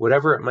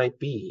 Whatever it might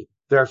be,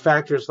 there are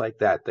factors like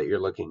that that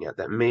you're looking at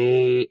that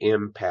may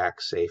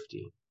impact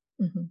safety.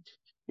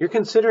 You're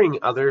considering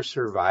other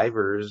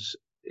survivors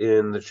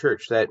in the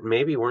church that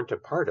maybe weren't a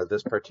part of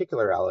this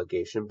particular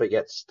allegation, but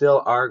yet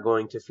still are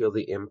going to feel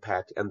the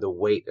impact and the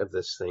weight of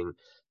this thing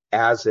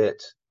as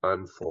it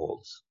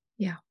unfolds.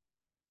 Yeah.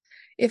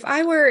 If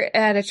I were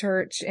at a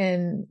church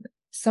and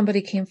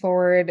somebody came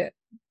forward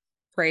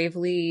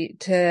bravely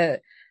to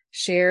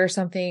share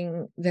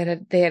something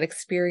that they had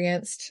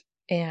experienced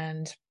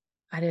and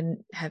I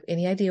didn't have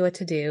any idea what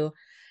to do,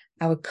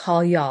 I would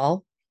call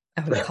y'all.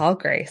 I would call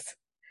Grace.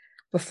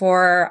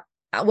 Before,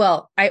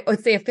 well, I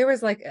would say if there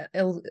was like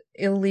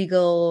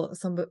illegal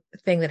something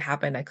that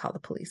happened, I'd call the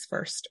police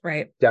first,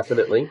 right?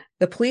 Definitely.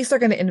 The police are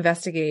going to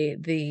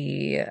investigate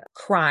the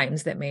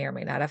crimes that may or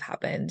may not have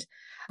happened.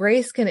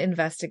 Grace can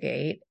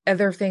investigate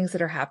other things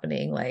that are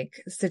happening, like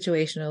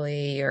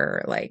situationally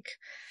or like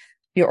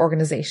your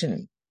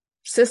organization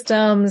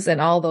systems and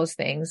all those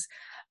things.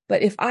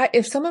 But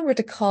if someone were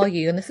to call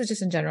you, and this is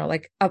just in general,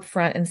 like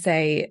upfront and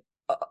say,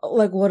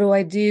 like, what do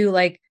I do?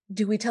 Like,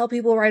 do we tell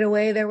people right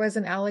away there was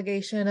an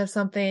allegation of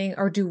something,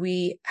 or do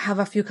we have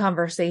a few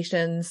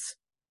conversations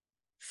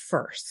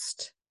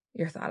first?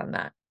 Your thought on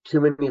that? Too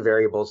many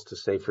variables to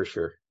say for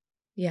sure.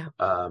 Yeah.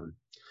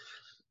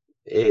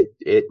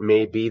 It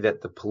may be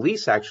that the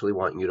police actually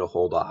want you to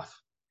hold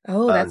off.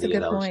 Oh, that's a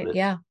good point.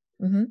 Yeah.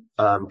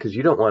 Because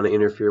you don't want to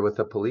interfere with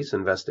a police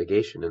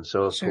investigation. And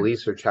so if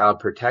police or child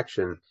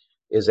protection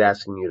is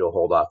asking you to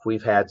hold off,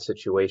 we've had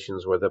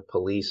situations where the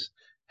police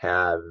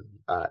have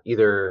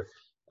either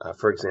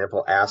for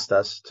example, asked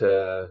us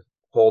to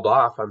hold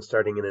off on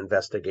starting an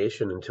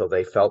investigation until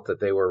they felt that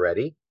they were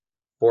ready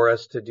for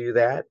us to do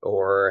that,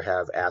 or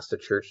have asked the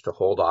church to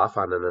hold off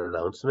on an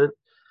announcement.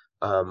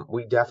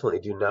 We definitely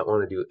do not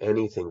want to do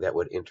anything that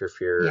would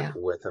interfere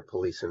with a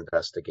police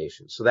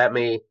investigation. So that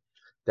may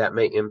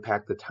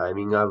impact the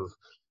timing of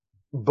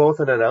both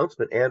an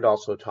announcement and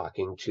also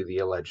talking to the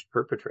alleged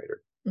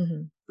perpetrator.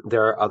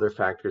 There are other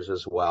factors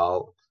as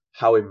well.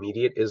 How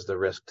immediate is the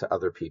risk to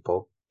other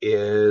people?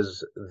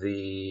 Is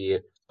the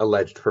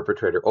alleged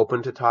perpetrator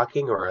open to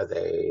talking, or are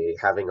they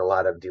having a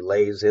lot of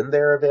delays in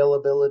their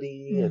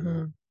availability,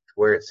 and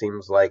where it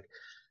seems like,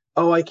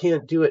 oh, I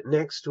can't do it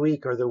next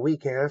week or the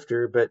week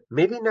after, but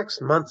maybe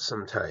next month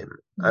sometime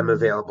I'm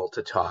available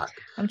to talk.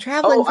 I'm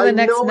traveling for the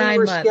next 9 months. I know we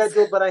were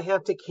scheduled, but I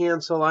have to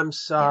cancel. I'm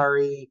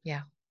sorry.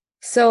 Yeah.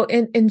 So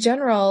in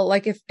general,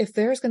 like if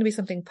there's going to be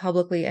something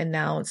publicly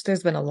announced,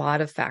 there's been a lot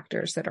of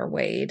factors that are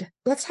weighed.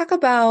 Let's talk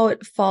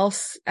about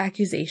false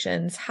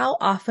accusations. How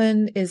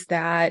often is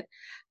that?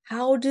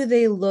 How do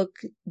they look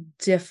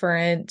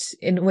different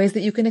in ways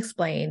that you can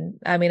explain?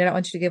 I mean, I don't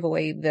want you to give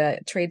away the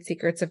trade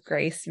secrets of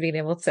Grace, being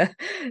able to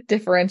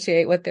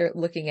differentiate what they're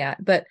looking at.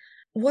 But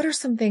what are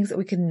some things that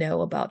we can know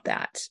about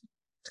that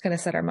to kind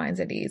of set our minds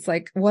at ease?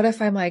 Like, what if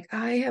I'm like,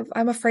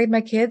 I'm afraid my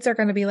kids are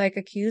going to be like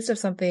accused of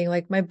something,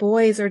 like my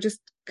boys are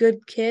just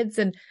good kids.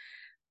 And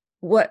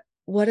what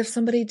if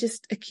somebody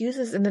just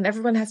accuses and then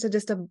everyone has to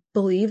just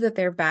believe that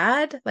they're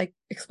bad? Like,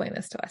 explain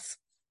this to us.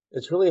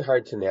 It's really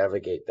hard to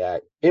navigate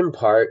that. In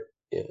part,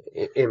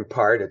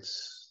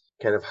 it's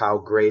kind of how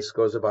Grace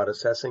goes about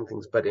assessing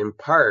things, but in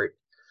part,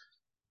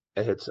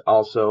 it's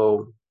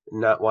also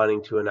not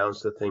wanting to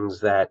announce the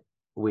things that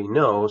we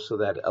know so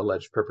that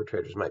alleged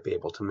perpetrators might be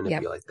able to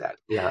manipulate that.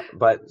 Yeah.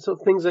 But so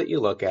things that you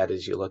look at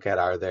is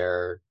are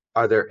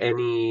there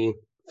any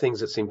things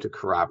that seem to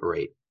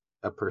corroborate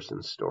a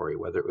person's story,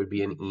 whether it would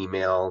be an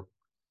email,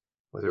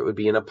 whether it would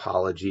be an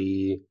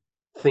apology,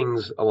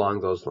 things along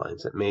those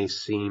lines that may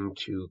seem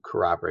to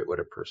corroborate what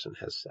a person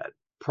has said.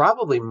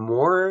 Probably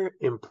more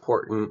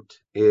important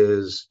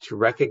is to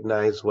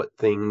recognize what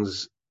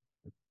things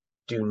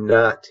do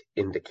not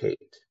indicate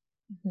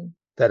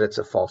that it's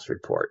a false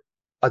report.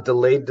 A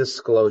delayed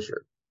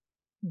disclosure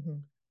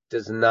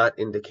does not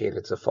indicate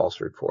it's a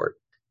false report,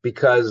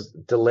 because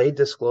delayed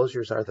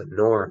disclosures are the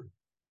norm.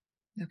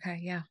 Okay,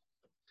 yeah.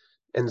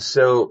 And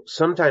so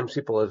sometimes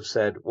people have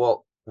said,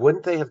 well,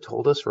 wouldn't they have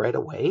told us right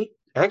away?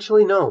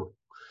 Actually, no,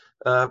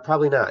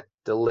 probably not.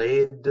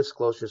 Delayed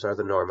disclosures are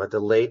the norm. A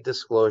delayed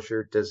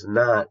disclosure does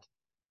not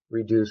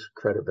reduce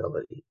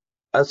credibility.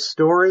 A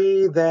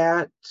story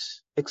that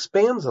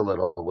expands a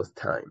little with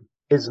time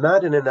is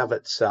not in and of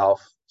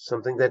itself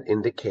something that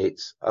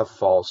indicates a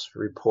false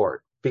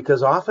report,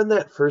 because often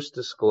that first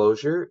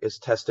disclosure is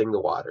testing the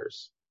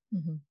waters.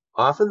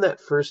 Often that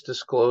first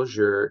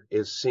disclosure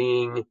is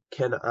seeing,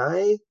 can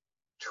I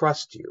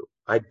trust you?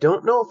 I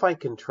don't know if I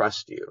can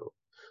trust you.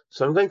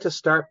 So I'm going to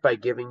start by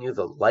giving you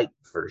the light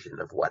version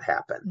of what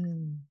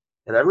happened.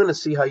 And I'm going to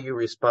see how you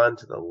respond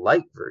to the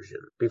light version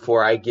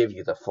before I give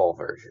you the full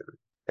version.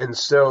 And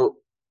so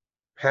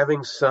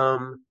having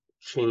some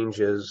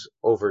changes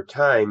over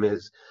time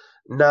is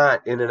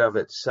not in and of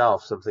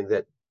itself something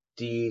that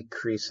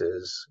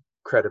decreases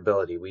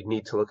credibility. We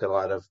need to look at a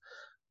lot of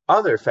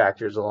other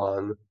factors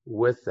along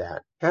with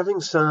that.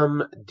 Having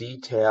some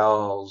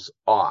details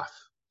off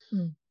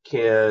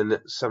can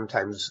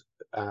sometimes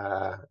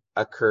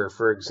occur.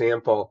 For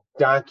example,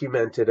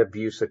 documented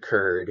abuse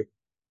occurred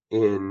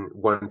in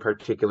one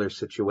particular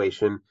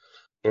situation,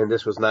 and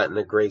this was not in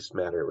a Grace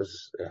matter. It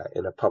was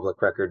in a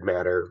public record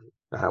matter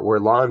where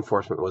law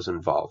enforcement was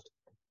involved.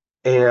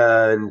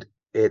 And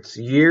it's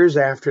years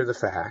after the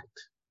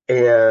fact,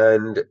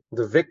 and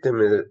the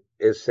victim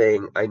is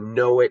saying, I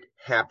know it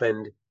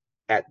happened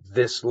at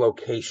this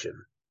location.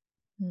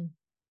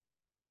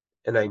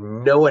 And I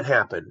know it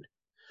happened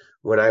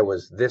when I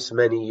was this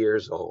many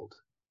years old.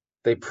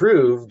 They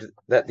proved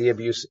that the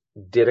abuse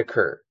did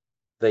occur.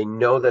 They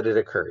know that it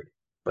occurred.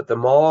 But the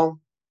mall,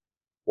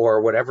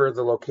 or whatever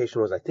the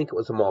location was, I think it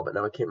was a mall, but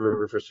now I can't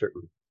remember for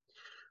certain,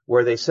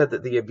 where they said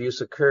that the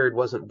abuse occurred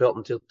wasn't built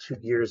until 2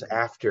 years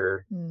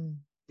after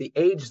the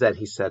age that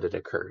he said it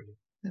occurred.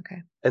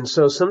 Okay. And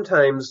so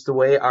sometimes the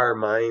way our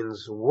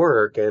minds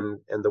work and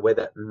the way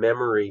that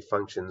memory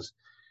functions,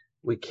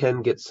 we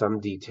can get some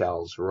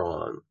details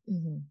wrong.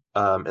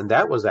 And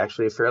that was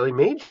actually a fairly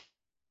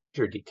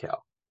major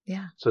detail.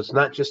 Yeah. So it's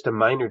not just a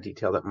minor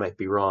detail that might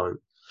be wrong.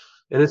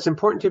 And it's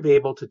important to be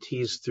able to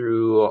tease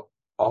through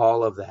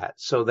all of that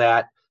so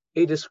that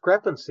a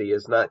discrepancy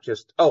is not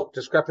just, oh,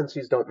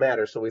 discrepancies don't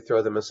matter, so we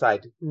throw them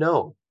aside.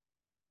 No,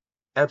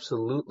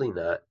 absolutely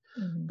not.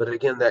 But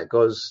again, that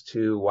goes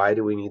to, why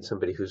do we need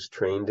somebody who's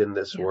trained in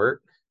this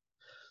work?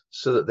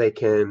 So that they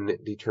can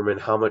determine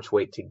how much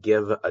weight to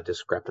give a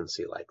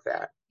discrepancy like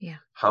that. Yeah.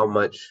 How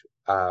much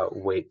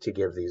weight to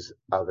give these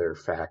other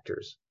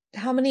factors.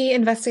 How many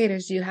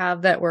investigators do you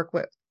have that work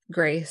with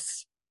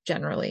Grace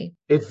generally?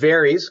 It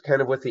varies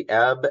kind of with the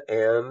ebb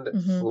and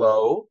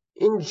flow.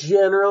 In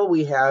general,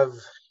 we have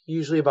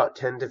usually about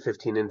 10 to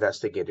 15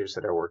 investigators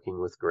that are working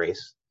with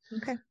Grace.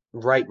 Okay.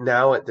 Right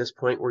now, at this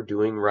point, we're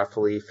doing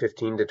roughly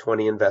 15 to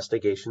 20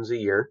 investigations a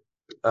year.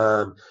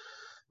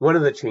 One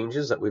of the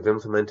changes that we've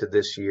implemented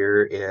this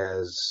year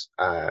is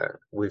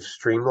we've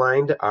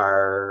streamlined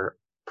our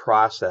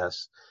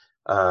process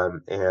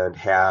and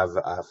have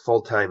a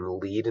full-time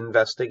lead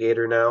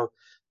investigator now,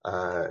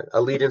 a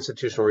lead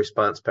institutional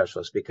response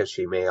specialist, because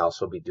she may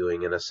also be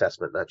doing an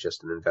assessment, not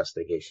just an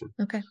investigation.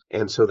 Okay.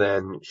 And so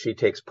then she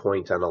takes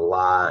point on a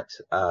lot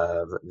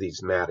of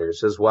these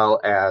matters, as well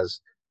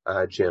as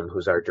Jim,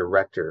 who's our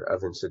director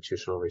of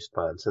institutional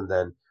response. And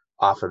then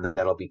often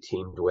that'll be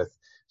teamed with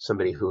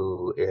somebody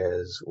who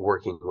is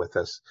working with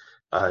us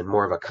on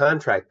more of a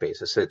contract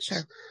basis.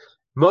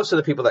 Most of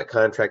the people that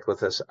contract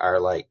with us are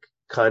like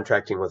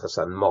contracting with us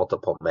on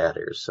multiple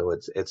matters. So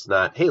it's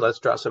not, hey, let's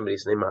draw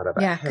somebody's name out of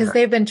a hat. Because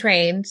they've been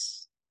trained.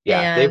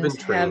 Yeah, they've been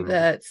trained.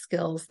 Have the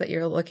skills that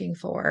you're looking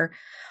for.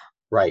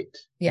 Right.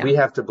 Yeah. We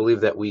have to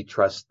believe that we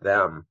trust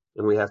them,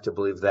 and we have to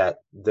believe that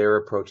their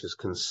approach is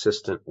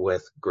consistent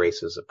with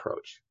Grace's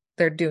approach.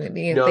 They're doing.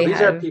 These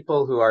are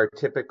people who are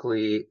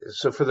typically,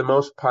 so for the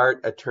most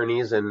part,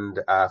 attorneys and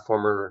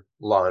former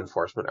law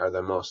enforcement are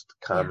the most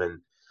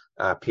common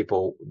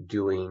people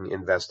doing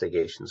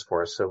investigations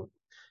for us. So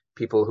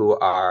people who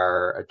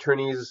are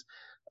attorneys,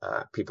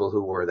 people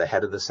who were the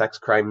head of the sex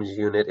crimes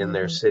unit in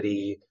their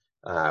city,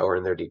 or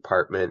in their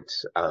department,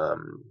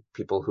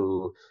 people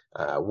who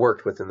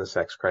worked within the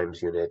sex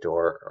crimes unit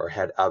or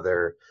had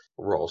other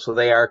roles. So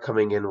they are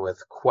coming in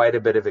with quite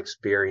a bit of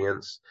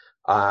experience.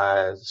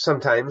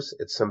 Sometimes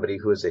it's somebody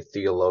who is a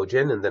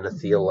theologian, and then a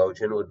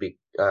theologian would be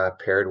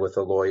paired with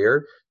a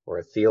lawyer, or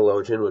a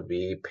theologian would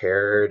be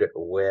paired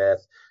with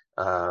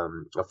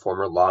a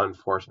former law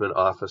enforcement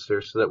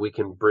officer, so that we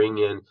can bring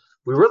in.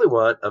 We really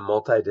want a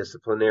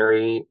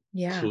multidisciplinary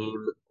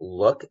team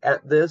look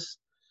at this,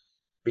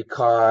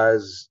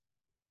 because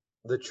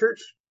the church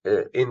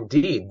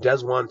indeed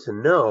does want to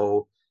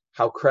know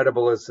how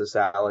credible is this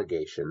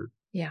allegation.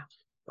 Yeah.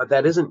 But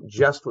that isn't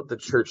just what the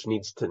church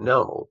needs to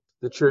know.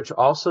 The church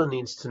also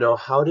needs to know,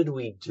 how did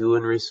we do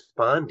in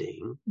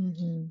responding?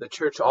 The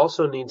church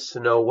also needs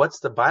to know, what's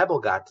the Bible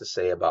got to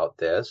say about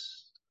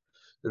this?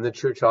 And the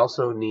church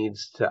also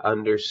needs to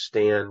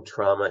understand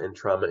trauma and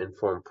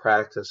trauma-informed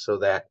practice, so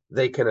that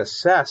they can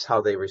assess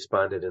how they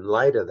responded in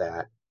light of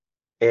that,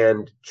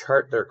 and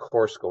chart their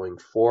course going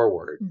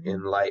forward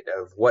in light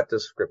of, what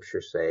does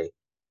Scripture say?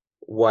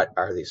 What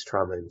are these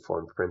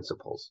trauma-informed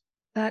principles?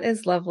 That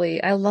is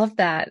lovely. I love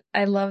that.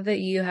 I love that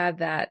you have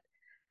that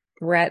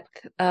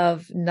breadth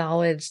of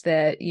knowledge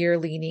that you're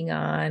leaning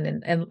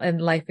on,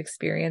 and life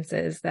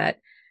experiences that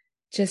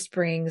just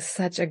brings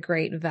such a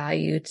great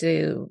value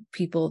to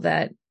people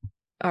that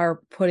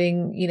are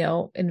putting,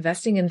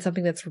 investing in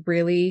something that's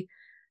really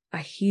a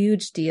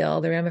huge deal.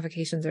 The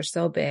ramifications are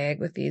so big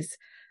with these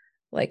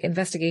like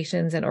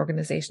investigations and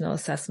organizational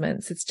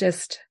assessments. It's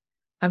just,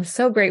 I'm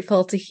so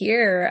grateful to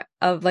hear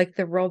of like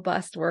the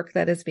robust work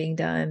that is being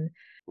done.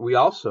 We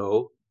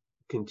also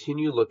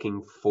continue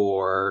looking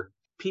for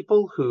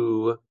people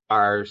who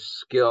are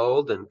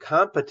skilled and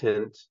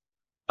competent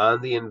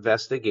on the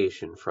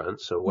investigation front.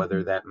 So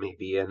whether that may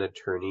be an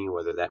attorney,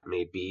 whether that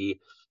may be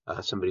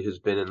somebody who's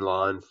been in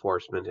law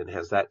enforcement and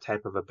has that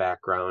type of a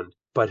background,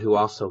 but who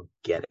also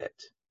get it.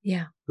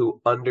 Yeah.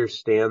 Who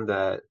understand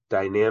the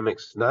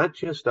dynamics, not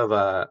just of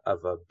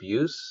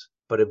abuse,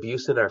 but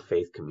abuse in our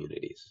faith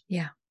communities.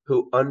 Yeah.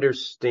 Who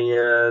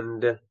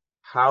understand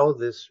how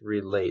this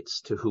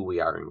relates to who we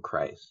are in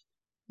Christ.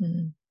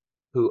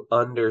 Who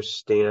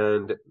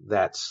understand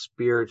that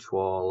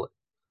spiritual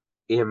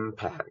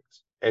impact.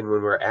 And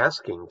when we're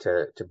asking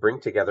to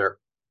bring together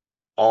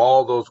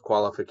all those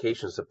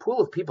qualifications, the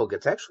pool of people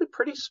gets actually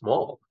pretty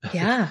small.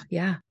 Yeah.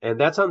 Yeah. And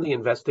that's on the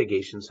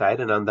investigation side,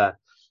 and on the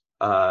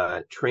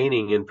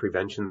training and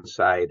prevention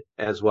side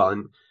as well.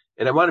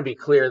 And I want to be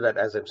clear that,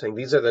 as I'm saying,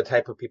 these are the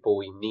type of people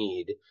we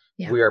need.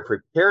 Yeah. We are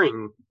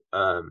preparing.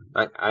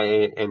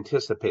 I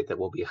anticipate that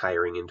we'll be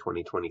hiring in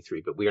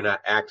 2023, but we are not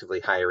actively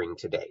hiring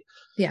today.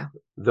 Yeah.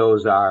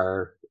 Those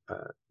are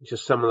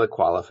just some of the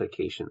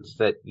qualifications,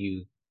 that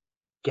you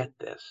get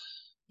this,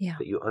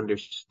 that you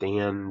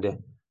understand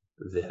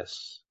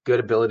this.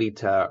 Good ability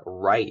to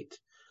write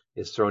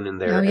is thrown in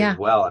there as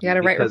well. You got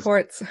to write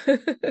reports.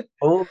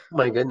 Oh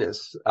my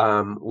goodness.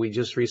 We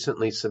just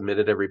recently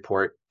submitted a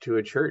report to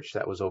a church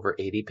that was over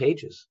 80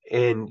 pages.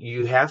 And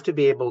you have to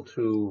be able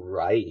to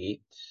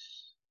write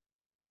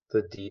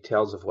the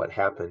details of what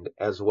happened,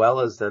 as well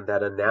as then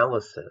that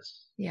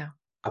analysis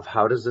of,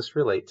 how does this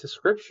relate to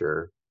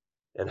Scripture?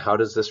 And how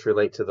does this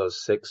relate to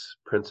those 6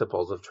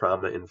 principles of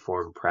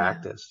trauma-informed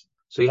practice?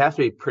 So you have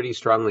to be pretty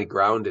strongly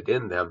grounded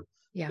in them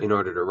in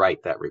order to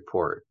write that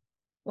report.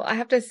 Well, I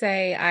have to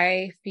say,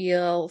 I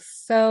feel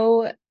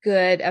so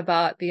good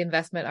about the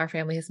investment our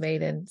family has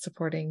made in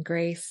supporting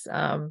Grace.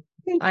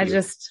 I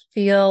just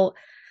feel,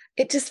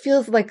 it just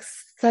feels like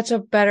such a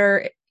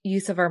better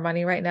use of our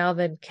money right now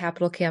than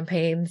capital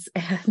campaigns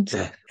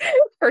and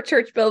for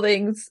church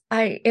buildings.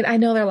 I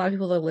know there are a lot of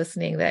people that are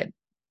listening that,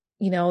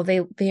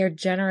 they are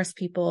generous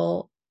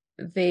people.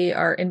 They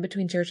are in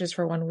between churches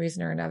for one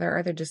reason or another,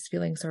 or they're just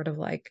feeling sort of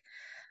like,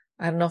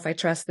 I don't know if I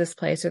trust this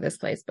place or this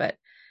place, but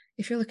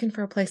if you're looking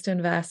for a place to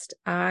invest,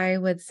 I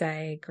would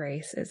say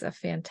Grace is a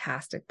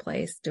fantastic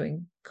place,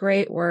 doing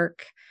great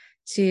work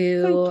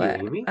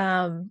to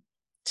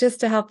just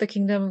to help the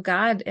kingdom of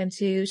God and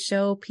to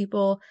show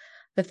people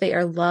that they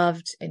are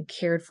loved and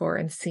cared for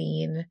and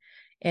seen.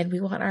 And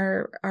we want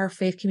our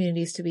faith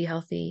communities to be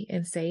healthy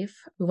and safe.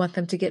 We want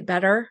them to get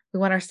better. We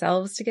want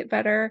ourselves to get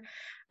better.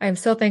 I'm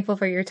so thankful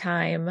for your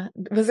time.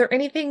 Was there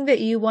anything that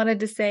you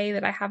wanted to say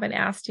that I haven't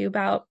asked you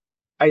about?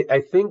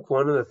 I think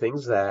one of the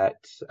things that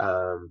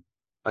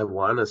I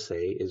want to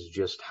say is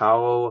just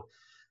how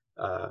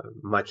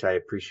much I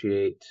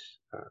appreciate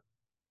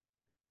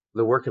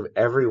the work of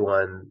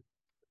everyone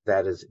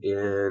that is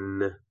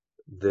in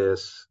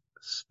this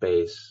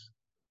space,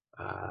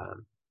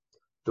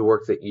 the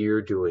work that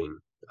you're doing,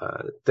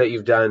 that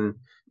you've done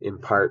in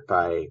part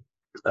by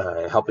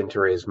helping to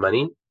raise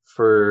money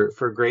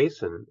for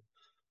Grace, and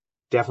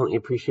definitely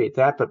appreciate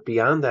that. But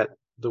beyond that,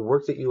 the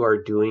work that you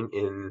are doing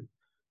in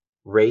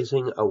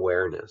raising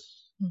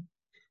awareness.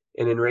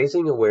 And in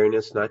raising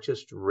awareness, not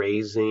just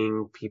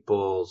raising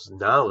people's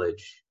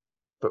knowledge,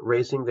 but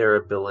raising their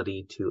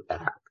ability to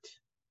act.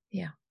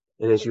 Yeah.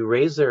 And as you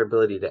raise their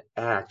ability to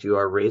act, you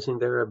are raising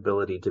their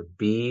ability to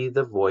be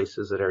the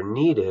voices that are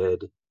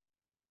needed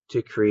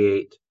to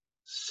create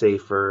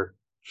safer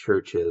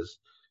churches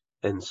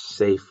and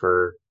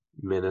safer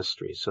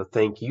ministries. So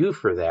thank you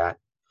for that.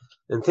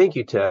 And thank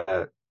you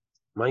to,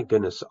 my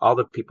goodness, all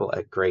the people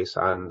at Grace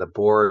on the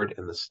board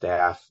and the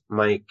staff,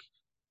 Mike,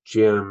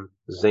 Jim,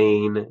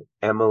 Zane,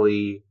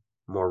 Emily,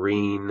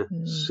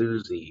 Maureen,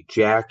 Susie,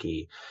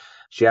 Jackie,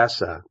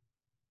 Jessa,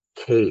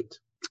 Kate,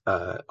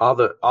 all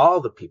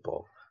the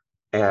people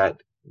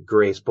at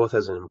Grace, both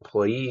as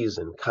employees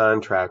and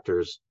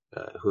contractors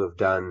who have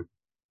done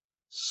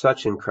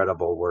such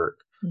incredible work.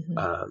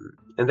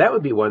 And that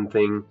would be one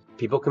thing.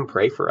 People can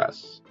pray for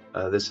us.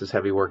 This is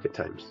heavy work at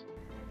times.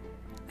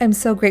 I'm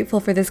so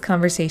grateful for this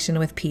conversation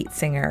with Pete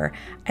Singer.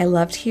 I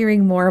loved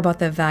hearing more about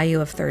the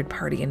value of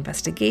third-party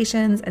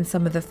investigations and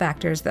some of the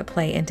factors that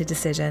play into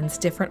decisions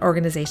different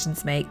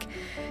organizations make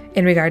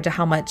in regard to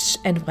how much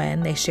and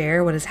when they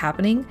share what is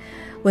happening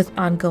with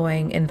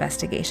ongoing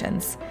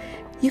investigations.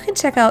 You can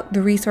check out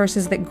the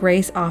resources that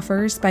Grace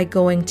offers by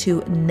going to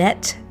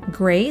netgrace.org.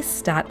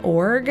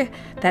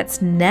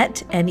 That's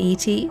net,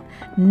 N-E-T,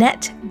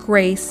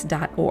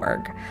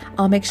 netgrace.org.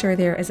 I'll make sure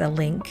there is a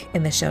link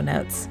in the show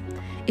notes.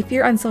 If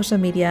you're on social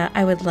media,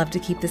 I would love to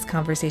keep this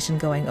conversation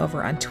going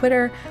over on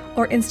Twitter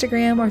or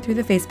Instagram or through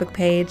the Facebook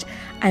page.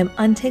 I'm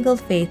Untangled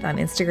Faith on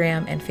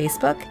Instagram and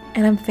Facebook,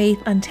 and I'm Faith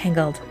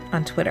Untangled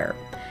on Twitter.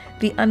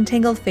 The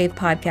Untangled Faith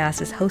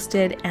podcast is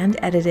hosted and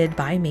edited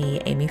by me,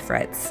 Amy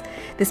Fritz.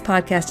 This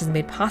podcast is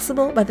made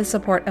possible by the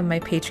support of my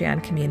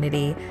Patreon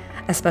community.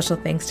 A special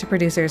thanks to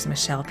producers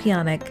Michelle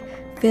Pionic,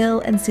 Phil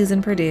and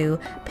Susan Perdue,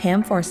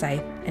 Pam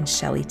Forsyth, and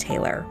Shelley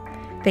Taylor.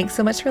 Thanks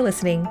so much for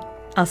listening.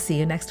 I'll see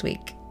you next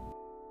week.